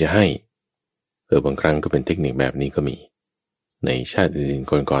ผู้ที่จะให้บางครั้งก็เป็นเทคนิคแบบนี้ก็มีในชาติอื่น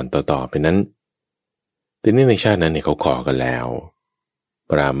ก่อนๆต่อๆไปนั้นทีนี้ในชาตินั้นเนี่ยเขาขอกันแล้ว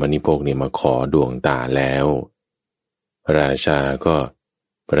พระมณีพกเนี่ยมาขอดวงตาแล้วพระราชาก็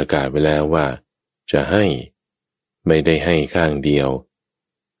ประกาศไปแล้วว่าจะให้ไม่ได้ให้ข้างเดียว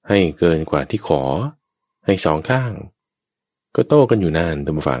ให้เกินกว่าที่ขอให้สองข้างก็โต้กันอยู่นานท่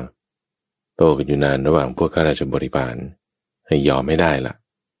านผู้ฟังโต้กันอยู่นานระหว่างพวกข้าราชบริพารให้ยอมไม่ได้ล่ะ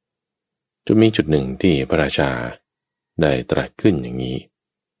จะมีจุดหนึ่งที่พระราชาได้ตรัสขึ้นอย่างนี้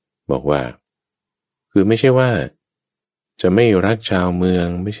บอกว่าคือไม่ใช่ว่าจะไม่รักชาวเมือง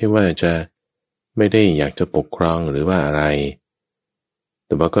ไม่ใช่ว่าจะไม่ได้อยากจะปกครองหรือว่าอะไรแ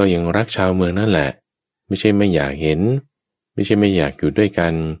ต่ว่าก็ยังรักชาวเมืองนั่นแหละไม่ใช่ไม่อยากเห็นไม่ใช่ไม่อยากอยู่ด้วยกั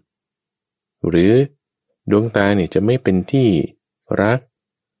นหรือดวงตาเนี่ยจะไม่เป็นที่รัก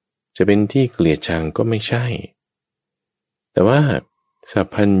จะเป็นที่เกลียดชังก็ไม่ใช่แต่ว่าสัพ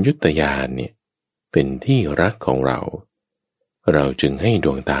พัญญุตญาณเนี่ยเป็นที่รักของเราจึงให้ด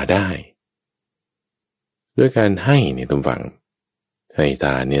วงตาได้ด้วยการให้เนี่ยต้องฟังให้ท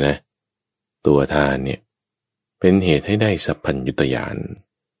านเนี่ยนะตัวทานเนี่ยเป็นเหตุให้ได้สัพพัญญุตญาณ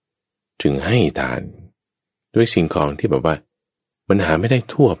จึงให้ทานด้วยสิ่งของที่แบบว่ามันหาไม่ได้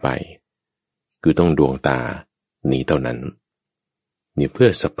ทั่วไปคือต้องดวงตานี้เท่านั้นนี่เพื่อ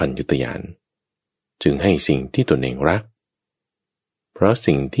สัพพัญญุตญาณจึงให้สิ่งที่ตนเองรักเพราะ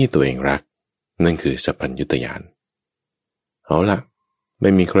สิ่งที่ตัวเองรักนั่นคือสัพพัญญุตญาณเอาล่ะ ไม่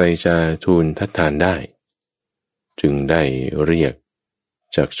มีใครจะทูลทัดทานได้จึงได้เรียก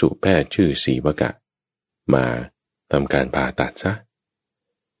จักษุแพทย์ชื่อสีวกะมาทำการผ่าตัดซะ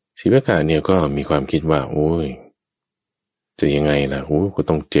สีวกะเนี่ยก็มีความคิดว่าโอ้ยจะยังไงล่ะโอ้ก็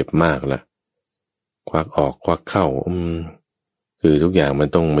ต้องเจ็บมากละควักออกควักเข้าคือทุกอย่างมัน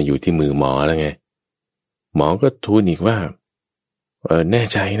ต้องมาอยู่ที่มือหมอแล้วไงหมอก็ทูลอีกว่าแน่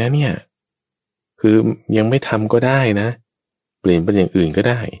ใจนะเนี่ยคือยังไม่ทำก็ได้นะเปลี่ยนเป็นอย่างอื่นก็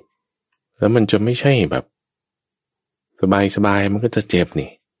ได้แล้วมันจะไม่ใช่แบบสบายมันก็จะเจ็บ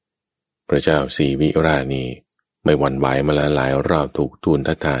นี่พระเจ้าศรีวิราชนี่ไม่หวั่นไหวมาแล้วหลายรอบถูกทูล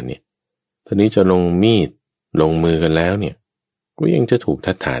ทัดทานเนี่ยตอนนี้จะลงมีดลงมือกันแล้วเนี่ยก็ยังจะถูก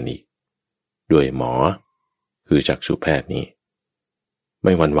ทัดทานอีกด้วยหมอคือจักษุแพทย์นี่ไ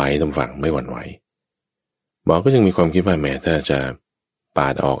ม่หวั่นไหวตำฝังไม่หวั่นไหวหมอก็จึงมีความคิดว่าแม้ถ้าจะปา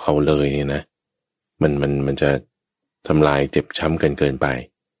ดออกเอาเลยเนี่ยนะมันจะทำลายเจ็บช้ำเกินไป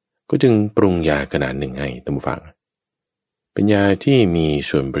ก็จึงปรุงยาขนาดหนึ่งให้ตำฝังเป็นยาที่มี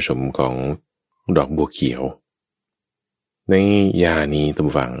ส่วนผสมของดอกบัวเขียวในยานี้ต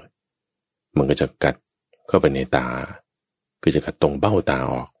ำฝังมันก็จะกัดเข้าไปในตาคือจะกัดตรงเบ้าตา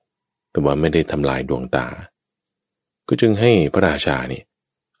ออกแต่ว่าไม่ได้ทำลายดวงตาก็จึงให้พระราชาเนี่ย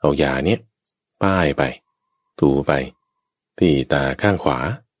เอายาเนี้ยป้ายไปถูไปที่ตาข้างขวา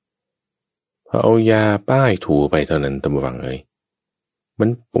พอเอายาป้ายถูไปเท่านั้นตำฝังเลยมัน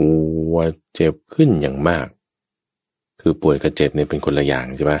ปวดเจ็บขึ้นอย่างมากคือปวดกับเจ็บเนี่ยเป็นคนละอย่าง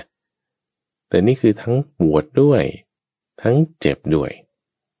ใช่ไหมแต่นี่คือทั้งปวดด้วยทั้งเจ็บด้วย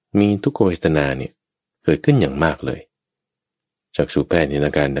มีทุกขเวทนาเนี่ยเกิดขึ้นอย่างมากเลยจักษุแพทย์ในอ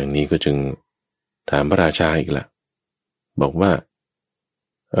าการดังนี้ก็จึงถามพระราชาอีกละบอกว่า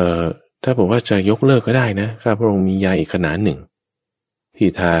ถ้าบอกว่าจะยกเลิกก็ได้นะข้าพระองค์มียาอีกขนาดหนึ่งที่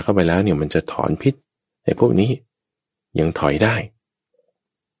ทาเข้าไปแล้วเนี่ยมันจะถอนพิษในพวกนี้ยังถอยได้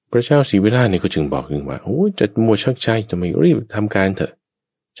พระเจ้าศรีวิราชเนี่ยก็จึงบอกว่าโอ้จะมัวชักใจจะไม่รีบทำการเถอะ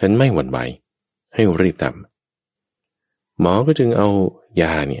ฉันไม่หวั่นไหวให้รีบทำหมอก็จึงเอาย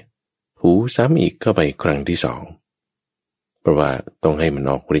าเนี่ยถูซ้ำอีกเข้าไปครั้งที่สองเพราะว่าต้องให้มัน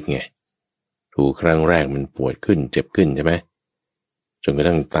ออกฤทธิ์ไงถูครั้งแรกมันปวดขึ้นเจ็บขึ้นใช่ไหมจนกระ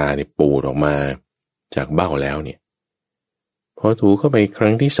ทั่งตาเนี่ยปูดออกมาจากเบ้าแล้วเนี่ยพอถูเข้าไปค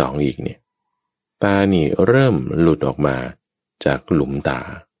รั้งที่สองอีกเนี่ยตานี่เริ่มหลุดออกมาจากหลุมตา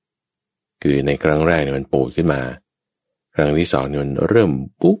คือในครั้งแรกเนี่ยมันปูดขึ้นมาครั้งที่สองเนี่ยมันเริ่ม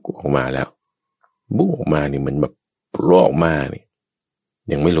บุ๊กออกมาแล้วบุ๊กออกมานี่มันแบบปลอกออกมาเนี่ย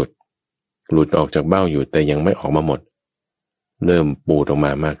ยังไม่หลุดออกจากเบ้าอยู่แต่ยังไม่ออกมาหมดเริ่มปูดออกม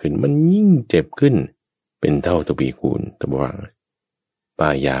ามากขึ้นมันยิ่งเจ็บขึ้นเป็นเท่าทวีคูณตะบวังป้า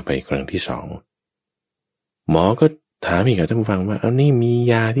ยาไปครั้งที่สองหมอก็ถามอีกครับท่านผู้ฟังว่าเอานี่มี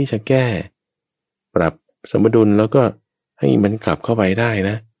ยาที่จะแก้ปรับสมดุลแล้วก็ให้มันกลับเข้าไปได้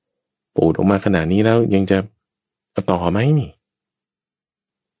นะปูดออกมาขนาดนี้แล้วยังจะเอาต่อไหมนี่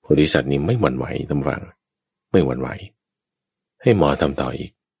โพธิสัตว์นี่ไม่หวั่นไหวท่านผู้ฟังไม่หวั่นไหวให้หมอทำต่ออี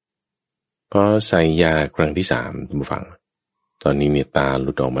กพอใส่ยาครั้งที่สามท่านผู้ฟังตอนนี้เนี่ยตาห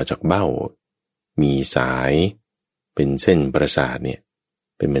ลุดออกมาจากเบ้ามีสายเป็นเส้นประสาทเนี่ย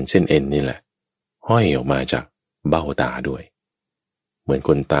เป็นเหมือนเส้นเอ็นนี่แหละห้อยออกมาจากเบ้าตาด้วยเหมือนค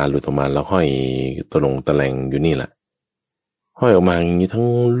นตาหลุดออกมาแล้วห้อยตะแลงอยู่นี่แหละห้อยออกมาอย่างนี้ทั้ง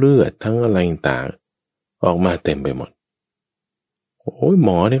เลือดทั้งอะไรต่างออกมาเต็มไปหมดโอ้ยหม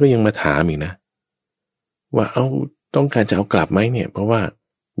อเนี่ยก็ยังมาถามอีกนะว่าต้องการจะเอากลับไหมเนี่ยเพราะว่า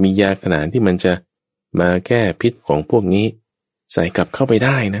มียาขนาดที่มันจะมาแก้พิษของพวกนี้ใส่กลับเข้าไปไ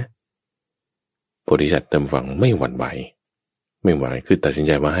ด้นะโพธิสัตว์เต็มฝังไม่หวั่นไหวคือตัดสินใ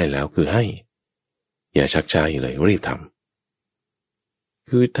จว่าให้แล้วคือให้อย่าชักช้าอยู่เลยรีบทำ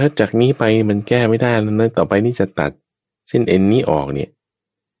คือถ้าจากนี้ไปมันแก้ไม่ได้แล้วนะต่อไปนี่จะตัดเส้นเอ็นนี้ออกเนี่ย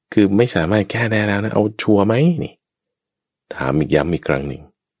คือไม่สามารถแก้ได้แล้วนะเอาชัวร์ไหมนี่ถามอีกย้ำอีกครั้งหนึ่ง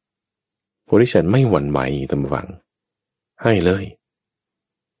โพธิสัตว์ไม่หวั่นไหวเต็มฝังให้เลย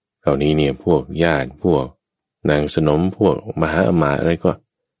คราวนี้เนี่ยพวกญาติพวกนางสนมพวกมหาอมาตย์อะไรก็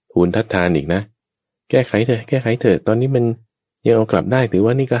ทูลทัดทานอีกนะแก้ไขเถอะตอนนี้มันยังเอากลับได้ถือว่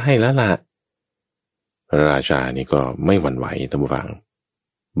านี่ก็ให้แล้วล่ะพระราชานี่ก็ไม่หวั่นไหวท่านผู้ฟัง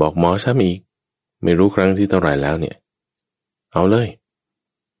บอกหมอซ้ำอีกไม่รู้ครั้งที่เท่าไหร่แล้วเนี่ยเอาเลย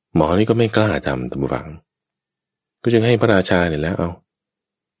หมอนี่ก็ไม่กล้าทำท่านผู้ฟังก็จึงให้พระราชาเนี่ยแล้ว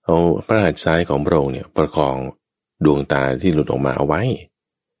เอาพระหัตถ์ซ้ายของพระองค์เนี่ยประคองดวงตาที่หลุดออกมาเอาไว้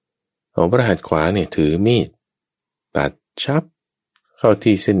เอาพระหัตถ์ขวาเนี่ยถือมีดตัดชับเข้า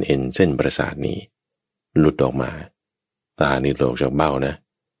ที่เส้นเอ็นเส้นประสาทนี้หลุดออกมาตานี่หลุดออกจากเบ้านะ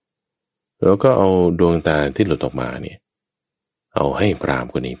แล้วก็เอาดวงตาที่หลุดออกมาเนี่ยเอาให้พราหมณ์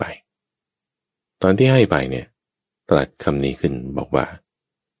คนนี้ไปตอนที่ให้ไปเนี่ยตรัสคำนี้ขึ้นบอกว่า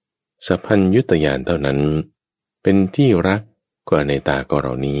สัพพัญญุตญาณเท่านั้นเป็นที่รักกว่าในตากร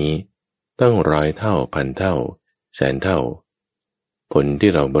ณีตั้ง100 เท่าพันเท่าแสนเท่าผล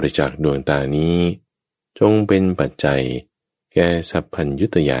ที่เราบริจาคดวงตานี้จงเป็นปัจจัยแก่สัพพัญญุ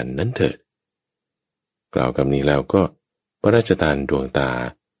ตญาณนั้นเถิดกล่าวคำนี้แล้วก็พระราชทานดวงตา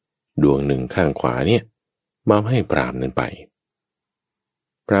ดวงหนึ่งข้างขวาเนี่ยมอบให้พราหมณ์นั้นไป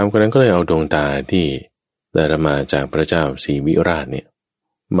พราหมณ์คนนั้นก็เลยเอาดวงตาที่ได้รับมาจากพระเจ้าศรีวิราชเนี่ย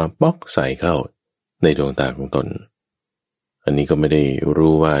มาป๊อกใส่เข้าในดวงตาของตนอันนี้ก็ไม่ได้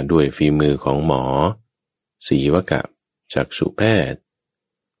รู้ว่าด้วยฝีมือของหมอศรีวกะจักษุแพทย์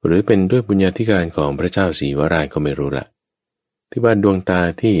หรือเป็นด้วยบุญญาธิการของพระเจ้าศรีวราชก็ไม่รู้ละที่ว่าดวงตา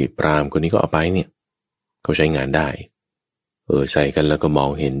ที่พราหมณ์คนนี้ก็เอาไปเนี่ยเขาใช้งานได้ใส่กันแล้วก็มอ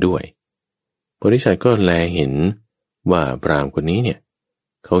งเห็นด้วยบริษัทก็แลเห็นว่าพราหมณ์คนนี้เนี่ย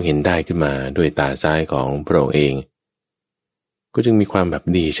เขาเห็นได้ขึ้นมาด้วยตาซ้ายของพระองค์เองก็จึงมีความแบบ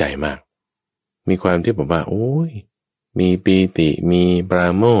ดีใจมากมีความที่บอกว่าโอ้ยมีปีติมีปรา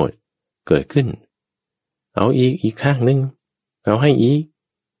โมทย์เกิดขึ้นเอาอีกข้างนึงเอาให้อีก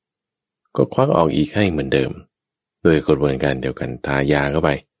ก็ควักออกอีกให้เหมือนเดิมโดยกระบวนการเดียวกันทายาเข้าไป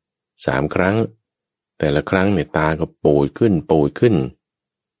3 ครั้งแต่ละครั้งเนี่ยตาก็ปูดขึ้น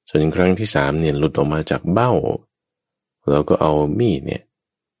ส่วนครั้งที่3เนี่ยหลุดออกมาจากเบ้าแล้วก็เอามีดเนี่ย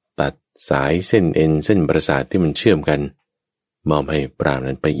ตัดสายเส้นเอ็นเส้นประสาทที่มันเชื่อมกันมอบให้พราหมณ์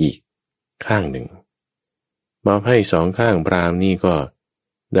นั้นไปอีกข้างหนึ่งมอบให้2 ข้างพราหมณ์นี่ก็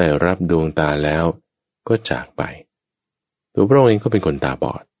ได้รับดวงตาแล้วก็จากไปตัวพระองค์เองก็เป็นคนตาบ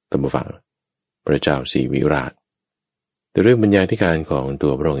อดตามฟังพระเจ้าศรีวิราชแต่เรื่องปัญญาธิการของตั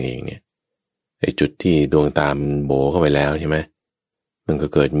วพระองค์เองเนี่ยไอ้จุดที่ดวงตามันโบเข้าไปแล้วใช่ไหมมันก็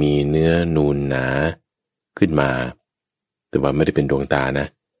เกิดมีเนื้อนูนหนาขึ้นมาแต่ว่าไม่ได้เป็นดวงตานะ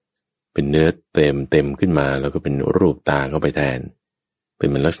เป็นเนื้อเต็มขึ้นมาแล้วก็เป็นรูปตาเข้าไปแทนเป็น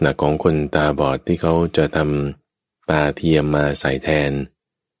เหมือนลักษณะของคนตาบอดที่เขาจะทำตาเทียมมาใส่แทน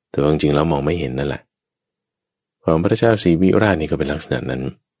แต่จริงๆแล้วมองไม่เห็นนั่นแหละของพระเจ้าศรีวิราชนี่ก็เป็นลักษณะนั้น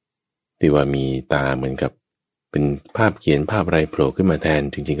ที่ว่ามีตาเหมือนกับเป็นภาพเขียนภาพอะไรโผล่ขึ้นมาแทน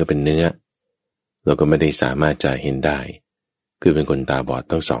จริงๆก็เป็นเนื้อเราก็ไม่ได้สามารถจะเห็นได้คือเป็นคนตาบอด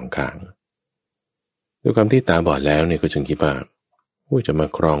ทั้ง2 ข้างด้วยความที่ตาบอดแล้วเนี่ยก็จึงคิดว่าจะมา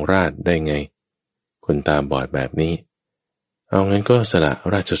ครองราชได้ไงคนตาบอดแบบนี้เอางั้นก็สละ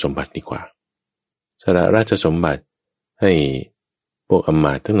ราชสมบัติดีกว่าสละราชสมบัติให้พวกอม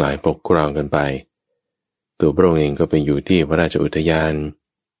าตย์ทั้งหลายปกครองกันไปตัวพระองค์เองก็ไปอยู่ที่พระราชอุทยาน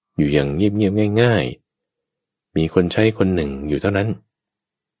อยู่อย่างเงียบๆง่ายๆมีคนใช้คนหนึ่งอยู่เท่านั้น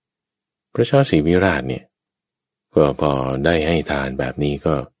พระเจ้าศรีวิราชเนี่ยก็พอได้ให้ทานแบบนี้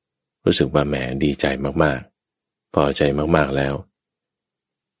ก็รู้สึกว่าแหมดีใจมากๆพอใจมากๆแล้ว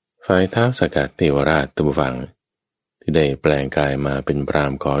ฝ่ายท้าวสักกะเทวราชตุฟังที่ได้แปลงกายมาเป็นพราห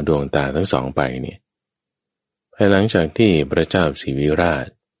มณ์ขอดวงตาทั้ง2ไปเนี่ยภายหลังจากที่พระเจ้าศรีวิราช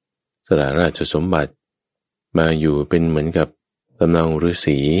สละราชสมบัติมาอยู่เป็นเหมือนกับตำนานฤา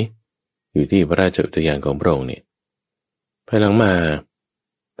ษีอยู่ที่พระราชอุทยานของพระองค์เนี่ยภายหลังมา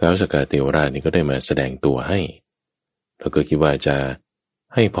ท้าวสักกะเทวราชนี่ก็ได้มาแสดงตัวให้แล้วก็คิดว่าจะ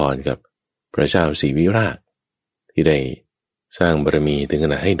ให้พรกับพระเจ้าศรีวิราชที่ได้สร้างบารมีถึงข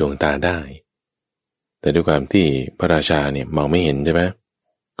นาดให้ดวงตาได้แต่ด้วยความที่พระราชาเนี่ยมองไม่เห็นใช่ไหม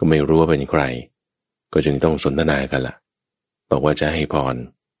ก็ไม่รู้ว่าเป็นใครก็จึงต้องสนทนากันล่ะบอกว่าจะให้พร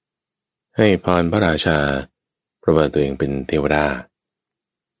พระราชาเพราะว่าตัวเองเป็นเทวดา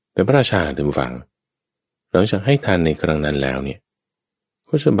แต่พระราชาถึงฟังหลังจากให้ทานในครั้งนั้นแล้วเนี่ย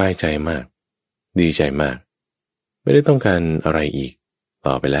ก็สบายใจมากดีใจมากไม่ได้ต้องการอะไรอีก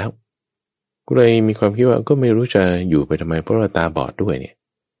ต่อไปแล้วก็เลยมีความคิดว่าก็ไม่รู้จะอยู่ไปทำไมเพราะว่าตาบอดด้วยเนี่ย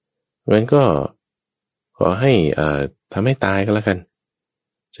งั้นก็ขอให้ทำให้ตายก็แล้วกัน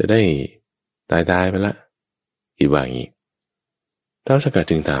จะได้ตายไปละคิดว่าอย่างนี้ท้าวสักกะ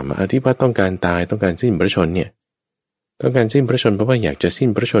จึงถามที่ว่าต้องการตายต้องการสิ้นพระชนเนี่ยต้องการสิ้นพระชนเพราะว่าอยากจะสิ้น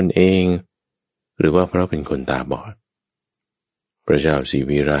พระชนเองหรือว่าเพราะเป็นคนตาบอดพระเจ้าศรี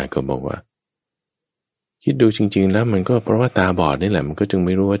วิราชก็บอกว่าคิดดูจริงๆแล้วมันก็เพราะว่าตาบอดนี่แหละมันก็จึงไ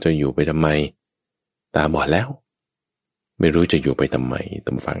ม่รู้ว่าจะอยู่ไปทำไมตาบอดแล้วไม่รู้จะอยู่ไปทำไมต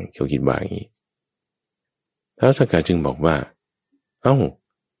ามฟังเขาคิดว่าอย่างนี้ท้าวสักกะจึงบอกว่า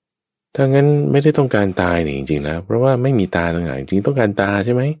ถ้างั้นไม่ได้ต้องการตายนี่จริงๆแล้วเพราะว่าไม่มีตาต่างหากจริงต้องการตาใ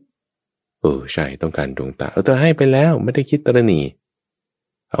ช่ไหมใช่ต้องการดวงตาแต่ให้ไปแล้วไม่ได้คิดตระหนี่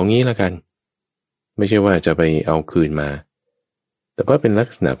เอางี้ละกันไม่ใช่ว่าจะไปเอาคืนมาแต่ว่าเป็นลัก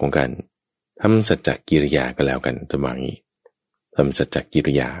ษณะของการทำสัจจกิริยาก็แล้วกันตัวอย่างนี้ทำสัจจกิ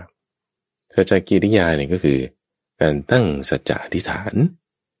ริยาสัจจกิริยาเนี่ยก็คือการตั้งสัจจะอธิษฐาน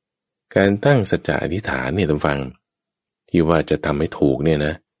การตั้งสัจจะอธิษฐานเนี่ยท่านฟังที่ว่าจะทำให้ถูกเนี่ยน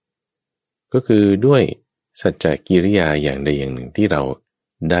ะ ก็คือด้วยสัจจกิริยาอย่างใดอย่างหนึ่งที่เรา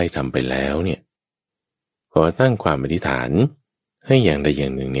ได้ทำไปแล้วเนี่ยขอตั้งความอธิษฐานให้อย่างใดอย่า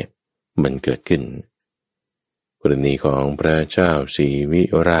งหนึ่งเนี่ยมันเกิดขึ้นกรณีของพระเจ้าศรีวิ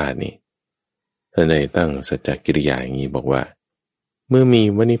ราชนี่ท่านได้ตั้งสัจจกิริยาอย่างนี้บอกว่าเมื่อมี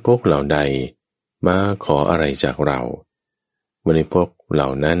วณิพกเหล่าใดมาขออะไรจากเราวณิพกเหล่า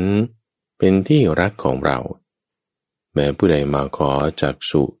นั้นเป็นที่รักของเราแม้ผู้ใดมาขอจัก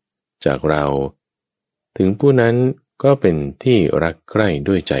ษุจากเราถึงผู้นั้นก็เป็นที่รักใคร่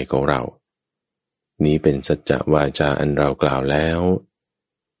ด้วยใจของเรานี้เป็นสัจจวาจาอันเรากล่าวแล้ว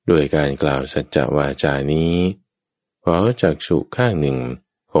ด้วยการกล่าวสัจจวาจานี้ขอจักษุข้างหนึ่ง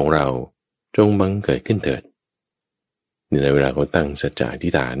ของเราจงบังเกิดขึ้นเถิดในเวลาเขาตั้งสัจจะอธิ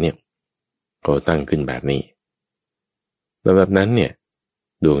ษฐานเนี่ยเขาตั้งขึ้นแบบนี้แล้วแบบนั้นเนี่ย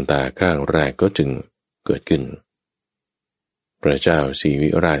ดวงตาข้างแรกก็จึงเกิดขึ้นพระเจ้าศรีวิ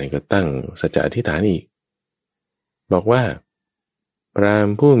ราชก็ตั้งสัจจะอธิษฐานอีกบอกว่าพราหม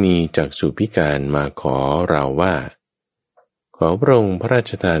ณ์ผู้มีจักษุพิการมาขอเราว่าขอพระองค์พระรา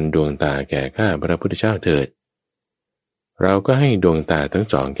ชทานดวงตาแก่ข้าพระพุทธเจ้าเถิดเราก็ให้ดวงตาทั้ง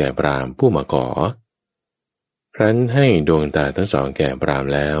สองแก่พราหมณ์ผู้มาขอครั้นให้ดวงตาทั้งสองแก่พราหมณ์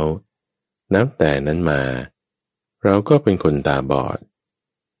แล้วนับแต่นั้นมาเราก็เป็นคนตาบอด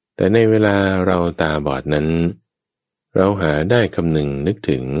แต่ในเวลาเราตาบอดนั้นเราหาได้คำนึงนึก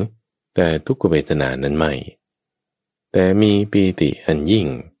ถึงแต่ทุกขเวทนานั้นไม่แต่มีปีติอันยิ่ง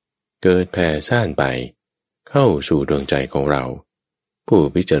เกิดแผ่ซ่านไปเข้าสู่ดวงใจของเราผู้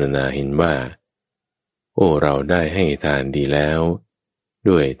พิจารณาเห็นว่าโอ้เราได้ให้ทานดีแล้ว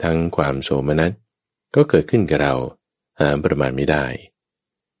ด้วยทั้งความโสมนัสก็เกิดขึ้นกับเราหาประมาณไม่ได้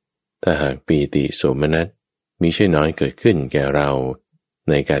ถ้าหากปีติโสมนัสมิใช่น้อยเกิดขึ้นแก่เรา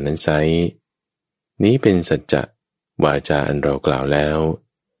ในการนั้นไซนี้เป็นสัจจะวาจาอันเรากล่าวแล้ว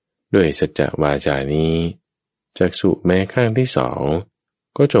ด้วยสัจจะวาจานี้จักษุแม้ข้างที่สอง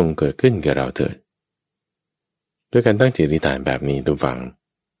ก็จงเกิดขึ้นแก่เราเถิดด้วยการตั้งจิตอธิษฐานแบบนี้ทุกฝัง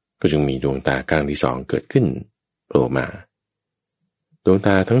ก็จึงมีดวงตาข้างที่สองเกิดขึ้นโผล่มาดวงต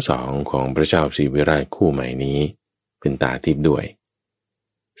าทั้งสองของพระเจ้าศรีวิราชคู่ใหม่นี้เป็นตาทิพย์ด้วย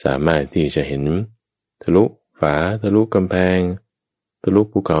สามารถที่จะเห็นทะลุฝาทะลุกำแพงทะลุ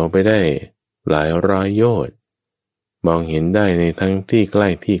ภูเขาไปได้หลายร้อยโยชน์มองเห็นได้ในทั้งที่ใกล้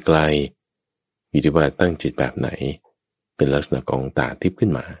ที่ไกลอยู่ที่ว่าตั้งจิตแบบไหนเป็นลักษณะของตาทิพย์ขึ้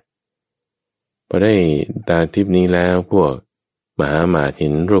นมาพอได้ตาทิพย์นี้แล้วพวกมหามาเห็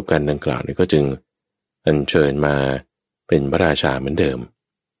นรูปกันดังกล่าวนี้ก็จึงอัญเชิญมาเป็นพระราชาเหมือนเดิม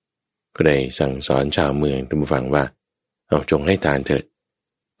ก็ได้สั่งสอนชาวเมืองทุกฝั่งว่าเอาจงให้ทานเถิด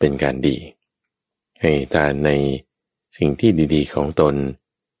เป็นการดีให้ทานในสิ่งที่ดีๆของตน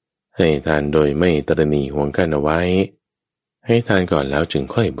ให้ทานโดยไม่ตระหนี่ห่วงกันเอาไว้ให้ทานก่อนแล้วจึง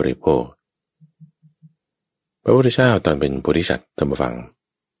ค่อยบริโภคพระพุทธเจ้าตอนเป็นโพธิสัตว์ท่านผู้ฟัง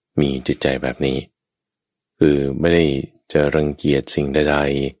มีจิตใจแบบนี้คือไม่ได้จะรังเกียจสิ่งใด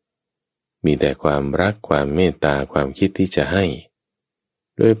ๆมีแต่ความรักความเมตตาความคิดที่จะให้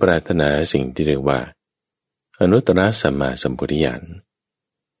ด้วยปรารถนาสิ่งที่เรียกว่าอนุตตรสัมมาสัมโพธิญาณ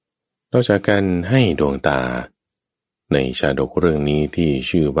นอกจากการให้ดวงตาในชาดกเรื่องนี้ที่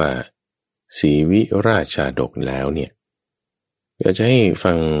ชื่อว่าศรีวิราชชาดกแล้วเนี่ยอยากจะให้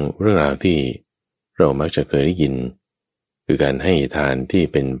ฟังเรื่องราวที่เรามักจะเคยได้ยินคือการให้ทานที่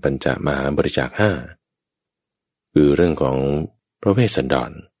เป็นปัญจมหาบริจาค5คือเรื่องของพระเวสสันด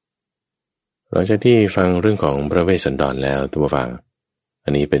รหลังจากที่ฟังเรื่องของพระเวสสันดรแล้วตัวฟังอั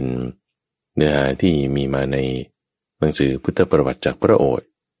นนี้เป็นเนื้อหาที่มีมาในหนังสือพุทธประวัติจากพระโอษฐ์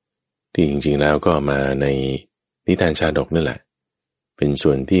ที่จริงๆแล้วก็มาในนิทานชาดกนั่นแหละเป็นส่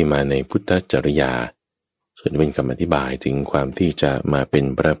วนที่มาในพุทธจริยาส่วนที่เป็นคำอธิบายถึงความที่จะมาเป็น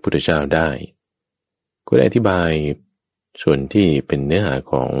พระพุทธเจ้าได้ก็ได้อธิบายส่วนที่เป็นเนื้อหา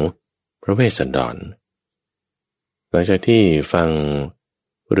ของพระเวสสันดรหลังจากที่ฟัง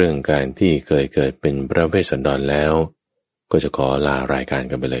เรื่องการที่เคยเกิดเป็นพระเวสสันดรแล้วก็จะขอลารายการ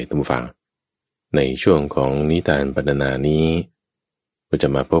กันไปเลยท่านผู้ฟังในช่วงของนิทานปรรณนานี้ก็จะ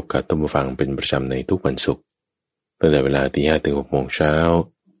มาพบกับท่านผู้ฟังเป็นประจำในทุกวันศุกร์ตั้งแต่เวลา 5 ถึง 6 โมงเช้า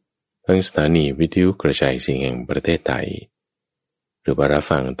ทั้งสถานีวิทยุกระจายเสียงแห่งประเทศไทยหรือว่ารับ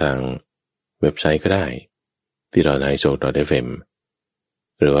ฟังทางเว็บไซต์ก็ได้ที่เราได้iso.fm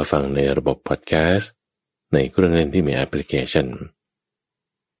หรือว่าฟังในระบบพอดแคสต์ในเครื่องเล่นที่มีแอปพลิเคชัน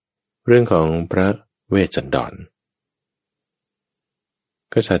เรื่องของพระเวสสันดร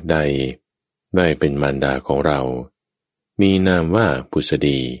กษัตริย์ใดได้เป็นมารดาของเรามีนามว่าปุษ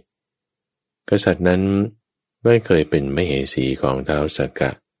ดีกษัตริย์นั้นได้เคยเป็นมเหสีของท้าวสักก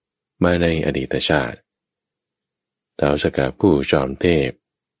ะมาในอดีตชาติท้าวสักกะผู้จอมเทพ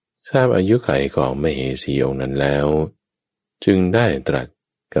ทราบอายุขัยของมเหสีองค์นั้นแล้วจึงได้ตรัส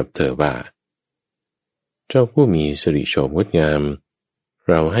กับเธอว่าเจ้าผู้มีสิริโฉมงดงาม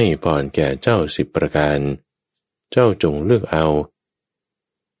เราให้พรแก่เจ้า10 ประการเจ้าจงเลือกเอา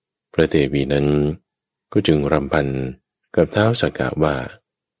พระเทวีนั้นก็จึงรำพันกับท้าวสักกะว่า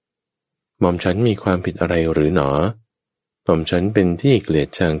หม่อมฉันมีความผิดอะไรหรือหนอหม่อมฉันเป็นที่เกลียด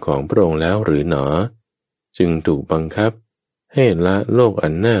ชังของพระองค์แล้วหรือหนอจึงถูกบังคับให้ละโลกอั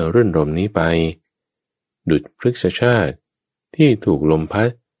นน่ารื่นรมนี้ไปดุจพฤกษชาติที่ถูกลมพัด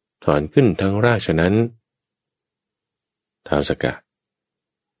ถอนขึ้นทั้งรากฉะนั้นท้าวสักกะ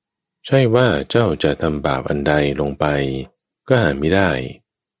ใช่ว่าเจ้าจะทำบาปอันใดลงไปก็หาไม่ได้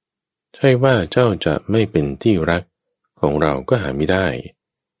ใช่ว่าเจ้าจะไม่เป็นที่รักของเราก็หาไม่ได้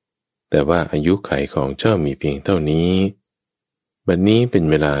แต่ว่าอายุขัยของเจ้ามีเพียงเท่านี้บัดนี้เป็น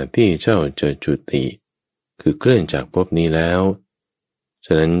เวลาที่เจ้าจะจุติคือเคลื่อนจากภพนี้แล้วฉ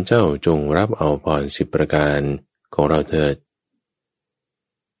ะนั้นเจ้าจงรับเอาพร10 ประการของเราเถิด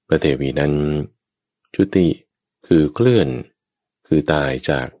พระเทวีนั้นจุติคือเคลื่อนคือตาย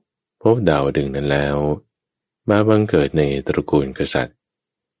จากภพดาวดึงนั้นแล้วมาบังเกิดในตระกูลกษัตริย์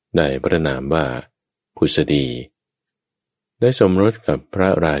ได้พระนามว่าพุษดีได้สมรสกับพระ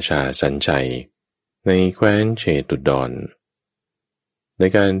ราชาสัญชัยในแคว้นเชตุดรใน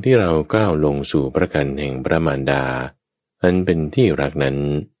การที่เราก้าวลงสู่พระกันแห่งพระมารดาอันเป็นที่รักนั้น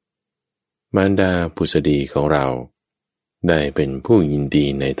มารดาพุษดีของเราได้เป็นผู้ยินดี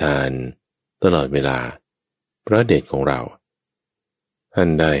ในทานตลอดเวลาพระเดชของเราท่าน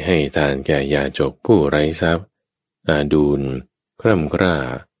ได้ให้ทานแก่ยาจกผู้ไร้ทรัพย์อาดูลคร่ำคร่า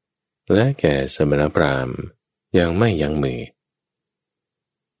และแก่สมณพราหมณ์ยังไม่ยั้งมือ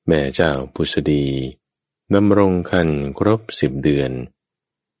แม่เจ้าพุษดีดำรงครรภ์ครบ10 เดือน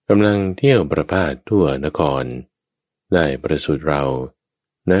กำลังเที่ยวประพาสทั่วนครได้ประสูติเรา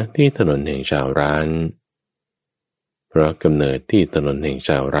ณที่ถนนแห่งชาวร้านเพราะกำเนิดที่ถนนแห่งช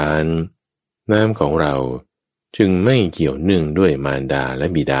าวร้านน้ำของเราจึงไม่เกี่ยวเนื่องด้วยมารดาและ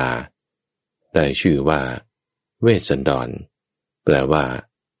บิดาได้ชื่อว่าเวสสันดรแปลว่า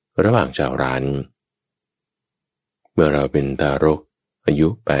ระหว่างชาวร้านเมื่อเราเป็นทารกอายุ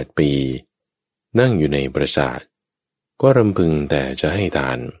8 ปีนั่งอยู่ในปราสาทก็รำพึงแต่จะให้ท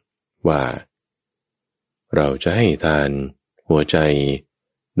านว่าเราจะให้ทานหัวใจ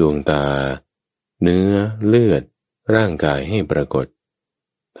ดวงตาเนื้อเลือดร่างกายให้ปรากฏ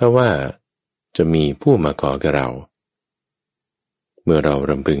ถ้าว่าจะมีผู้มาขอแก่เราเมื่อเรา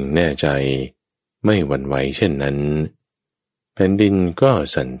รำพึงแน่ใจไม่หวั่นไหวเช่นนั้นแผ่นดินก็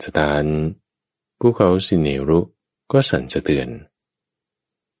สั่นสะท้านภูเขาสิเนรุก็สั่นสะเทือน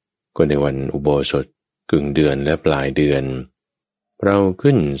ก็ในวันอุโบสถกึ่งเดือนและปลายเดือนเรา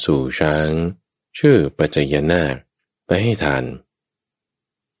ขึ้นสู่ช้างชื่อปัจจยนาคไปให้ทาน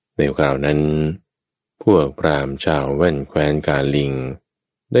ในคราวนั้นพวกพราหมณ์ชาวแว่นแคว้นกาลิง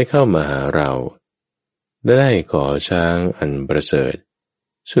ได้เข้ามาหาเราได้ขอช้างอันประเสริฐ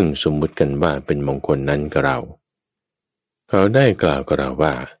ซึ่งสมมุติกันว่าเป็นมงคลนั้นกับเราเขาได้กล่าวกับเรา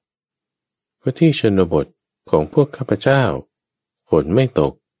ว่าเพราะที่ชนบทของพวกข้าพเจ้าฝนไม่ต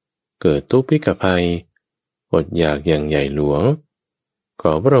กเกิดทุพพิกภัยอดอยากอย่างใหญ่หลวงข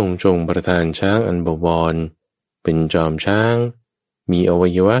อพระองค์จงประทานช้างอันบวรเป็นจอมช้างมีอวั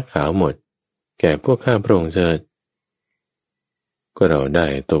ยวะขาวหมดแก่พวกข้าพระองค์เถิดก็เราได้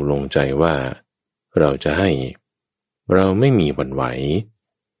ตกลงใจว่าเราจะให้เราไม่มีหวั่นไหว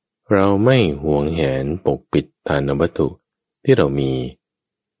เราไม่หวงแหนปกปิดทานวัตถุที่เรามี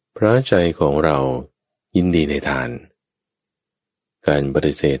เพราะใจของเรายินดีในทานการป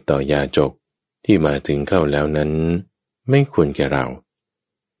ฏิเสธต่อยาจกที่มาถึงเข้าแล้วนั้นไม่ควรแก่เรา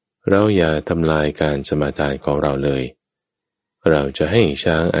อย่าทำลายการสมาทานของเราเลยเราจะให้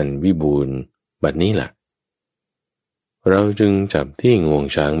ช้างอันวิบูลย์บัดนี้ล่ะเราจึงจับที่งวง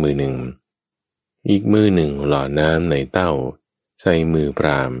ช้างมือหนึ่งอีกมือหนึ่งหล่อน้ำในเต้าใส่มือพร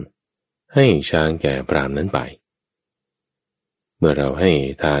าหมณ์ให้ช้างแก่พราหมณ์นั้นไปเมื่อเราให้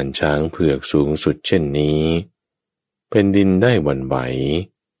ทานช้างเผือกสูงสุดเช่นนี้แผ่นดินได้หวั่นไหว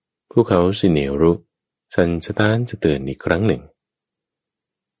ภูเขาสิเนรุสั่นสะท้านสะเทือนอีกครั้งหนึ่ง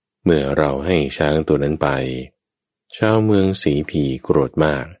เมื่อเราให้ช้างตัวนั้นไปชาวเมืองสีผีโกรธม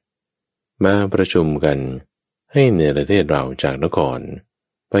ากมาประชุมกันให้เนรเทศเราจากนคร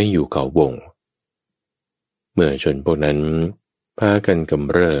ไปอยู่เขาวงเมื่อชนพวกนั้นพากันกำ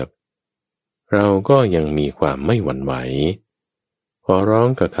เริบเราก็ยังมีความไม่หวั่นไหวขอร้อง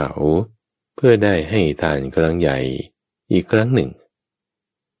กับเขาเพื่อได้ให้ทานครั้งใหญ่อีกครั้งหนึ่ง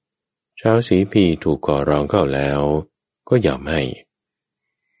ชาวสีพีถูกขอร้องเข้าแล้วก็ยอมให้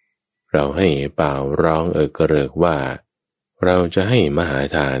เราให้เป่าร้องกระเริกว่า เราจะให้มหา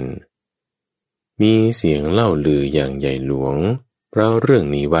ทานมีเสียงเล่าลืออย่างใหญ่หลวงเพราะเรื่อง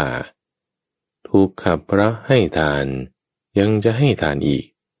นี้ว่าถูกขับเพราะให้ทานยังจะให้ทานอีก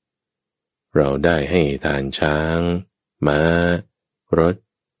เราได้ให้ทานช้างม้ารถ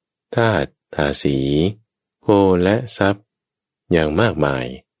ทาสทาสีโคและทรัพย์อย่างมากมาย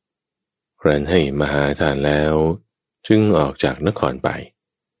ครั้นให้มหาทานแล้วจึงออกจากนครไป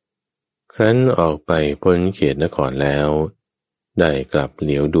ครั้นออกไปพ้นเขตนครแล้วได้กลับเห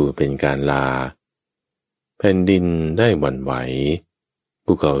ลียวดูเป็นการลาแผ่นดินได้หวั่นไหว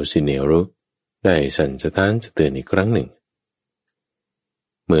ภูเขาสิเนรุได้สั่นสะท้านสะเทือนอีกครั้งหนึ่ง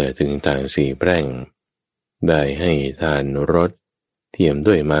เมื่อถึงทางสี่แพร่งได้ให้ทานรถเทียม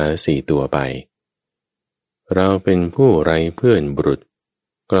ด้วยม้า4 ตัวไปเราเป็นผู้ไร้เพื่อนบุรุษ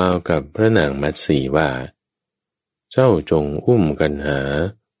กล่าวกับพระนางมัตสีว่าเจ้าจงอุ้มกันหา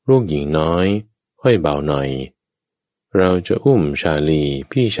ลูกหญิงน้อยค่อยเบาหน่อยเราจะอุ้มชาลี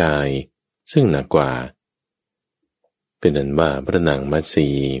พี่ชายซึ่งหนักกว่าเป็นอันว่าพระนางมัตสี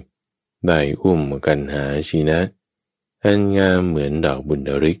ได้อุ้มกันหาชีนะอันงามเหมือนดอกบุญด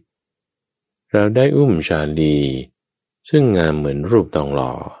ริกเราได้อุ้มชาลีซึ่งงามเหมือนรูปทองหล่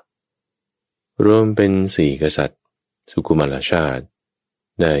อรวมเป็น4 กษัตริย์สุกุมารชาติ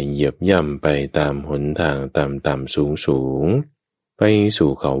ได้เหยียบย่ำไปตามหนทางต่ำๆสูงๆไป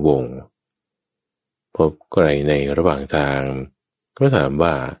สู่เขาวงพบใครในระหว่างทางก็ถาม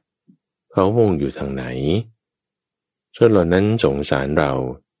ว่าเขาวงอยู่ทางไหนชนเหล่านั้นสงสารเรา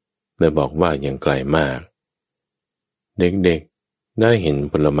และบอกว่ายังไกลมากเด็กๆได้เห็น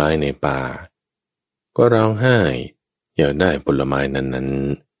ผลไม้ในป่าก็ร้องไห้อยากได้ผลไม้นั้น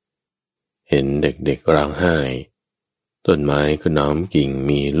ๆเห็นเด็กๆร้องไห้ต้นไม้ก็น้อมกิ่ง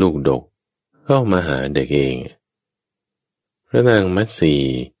มีลูกดกเข้ามาหาเด็กเองพระนางมัตสี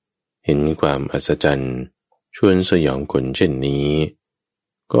เห็นความอัศจรรย์ชวนสยองขนเช่นนี้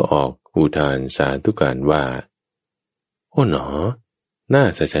ก็ออกอุทานสาธุการว่าโอ้หนอน่า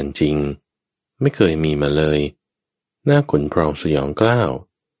อัศจรรย์จริงไม่เคยมีมาเลยน่าขนพองสยองกล้าว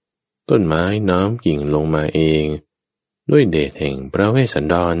ต้นไม้น้อมกิ่งลงมาเองด้วยเดชแห่งพระเวสสัน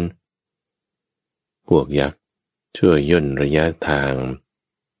ดรพวกยักษ์ช่วยย่นระยะทาง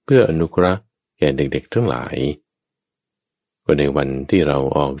เพื่ออนุเคราะห์แก่เด็กๆทั้งหลายก็ในวันที่เรา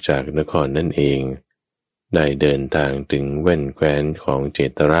ออกจากนครนั่นเองได้เดินทางถึงแว่นแคว้นของเจ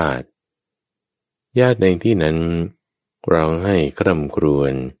ตราชญาติในที่นั้นร้องให้คร่ำครว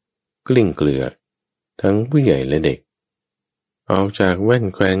ญกลิ้งเกลือกทั้งผู้ใหญ่และเด็กออกจากแว่น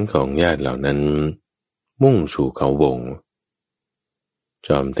แคว้นของญาติเหล่านั้นมุ่งสู่เขาวงจ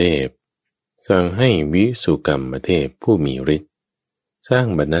อมเทพสั่งให้วิสุกรรมเทพผู้มีฤทธิ์สร้าง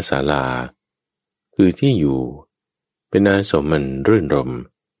บรรณศาลาคือที่อยู่เป็นอาสมมันรื่นรม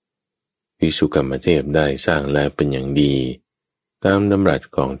วิสุกรรมเทพได้สร้างแล้วเป็นอย่างดีตามดำรัส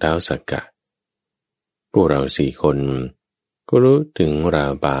ของท้าวสักกะพวกเรา4 คนก็รู้ถึงรา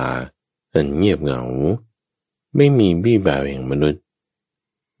วป่าอันเงียบเหงาไม่มีบี้บ่าวแห่งมนุษย์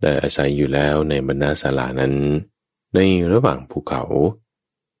ได้อาศัยอยู่แล้วในบรรณศาลานั้นในระหว่างภูเขา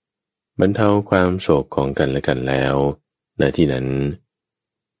บรรเทาความโศกของกันและกันแล้วณที่นั้น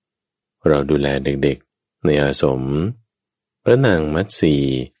เราดูแลเด็กๆในอาสมพระนางมัตสี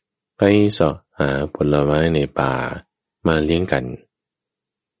ไปเสาะหาผลไม้ในป่ามาเลี้ยงกัน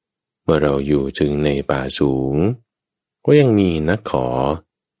เมื่อเราอยู่ถึงในป่าสูงก็ยังมีนักขอ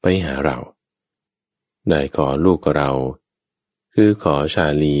ไปหาเราได้ขอลูกกับเราคือขอชา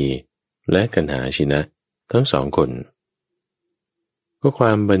ลีและกันหาชินะทั้ง2 คนก็คว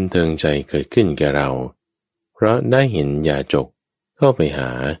ามบันเทิงใจเกิดขึ้นแก่เราเพราะได้เห็นยาจกเข้าไปหา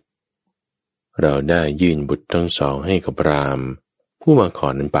เราได้ยื่นบุตรทั้ง2ให้กับพราหมณ์ผู้มาขอ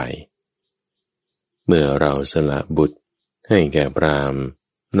นั้นไปเมื่อเราสละบุตรให้แก่พราหมณ์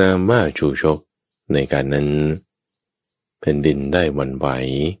นามว่าชูชกในการนั้นแผ่นดินได้หวั่นไหว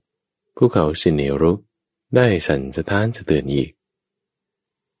ภูเขาสิเนรุได้สั่นสะท้านสะเทือนอีก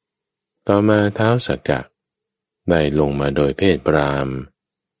ต่อมาท้าวสักกะได้ลงมาโดยเพศพราหมณ์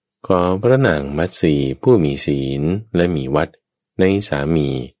ขอพระนางมัตสีผู้มีศีลและมีวัดในสามี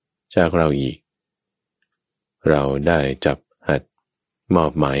จากเราอีกเราได้จับหัดมอ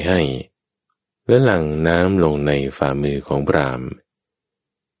บหมายให้และหลั่งน้ำลงในฝ่ามือของพราหมณ์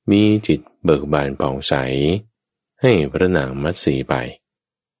มีจิตเบิกบานผ่องใสให้พระนางมัตสีไป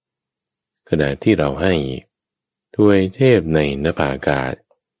ขณะที่เราให้ทวยเทพในนภาอากาศ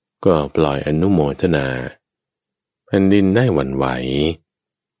ก็ปล่อยอนุโมทนาแผ่นดินได้หวั่นไหว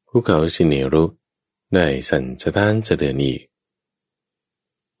ภูเขาสิเนรุได้สั่นสะท้านสะเทือนอีก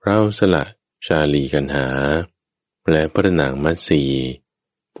เราสละชาลีกันหาและพระนางมัตสี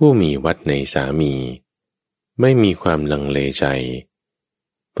ผู้มีวัดในสามี ไม่มีความลังเลใจ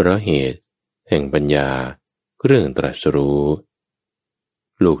เพราะเหตุแห่งปัญญาเรื่องตรัสรู้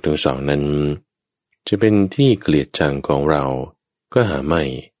ลูกทั้งสองนั้นจะเป็นที่เกลียดชังของเราก็หาไม่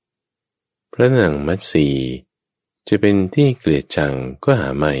พระนางมัตสีจะเป็นที่เกลียดชังก็หา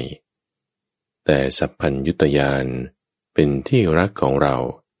ไม่แต่สัพพัญญุตญาณเป็นที่รักของเรา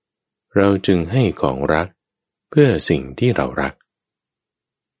เราจึงให้ของรักเพื่อสิ่งที่เรารัก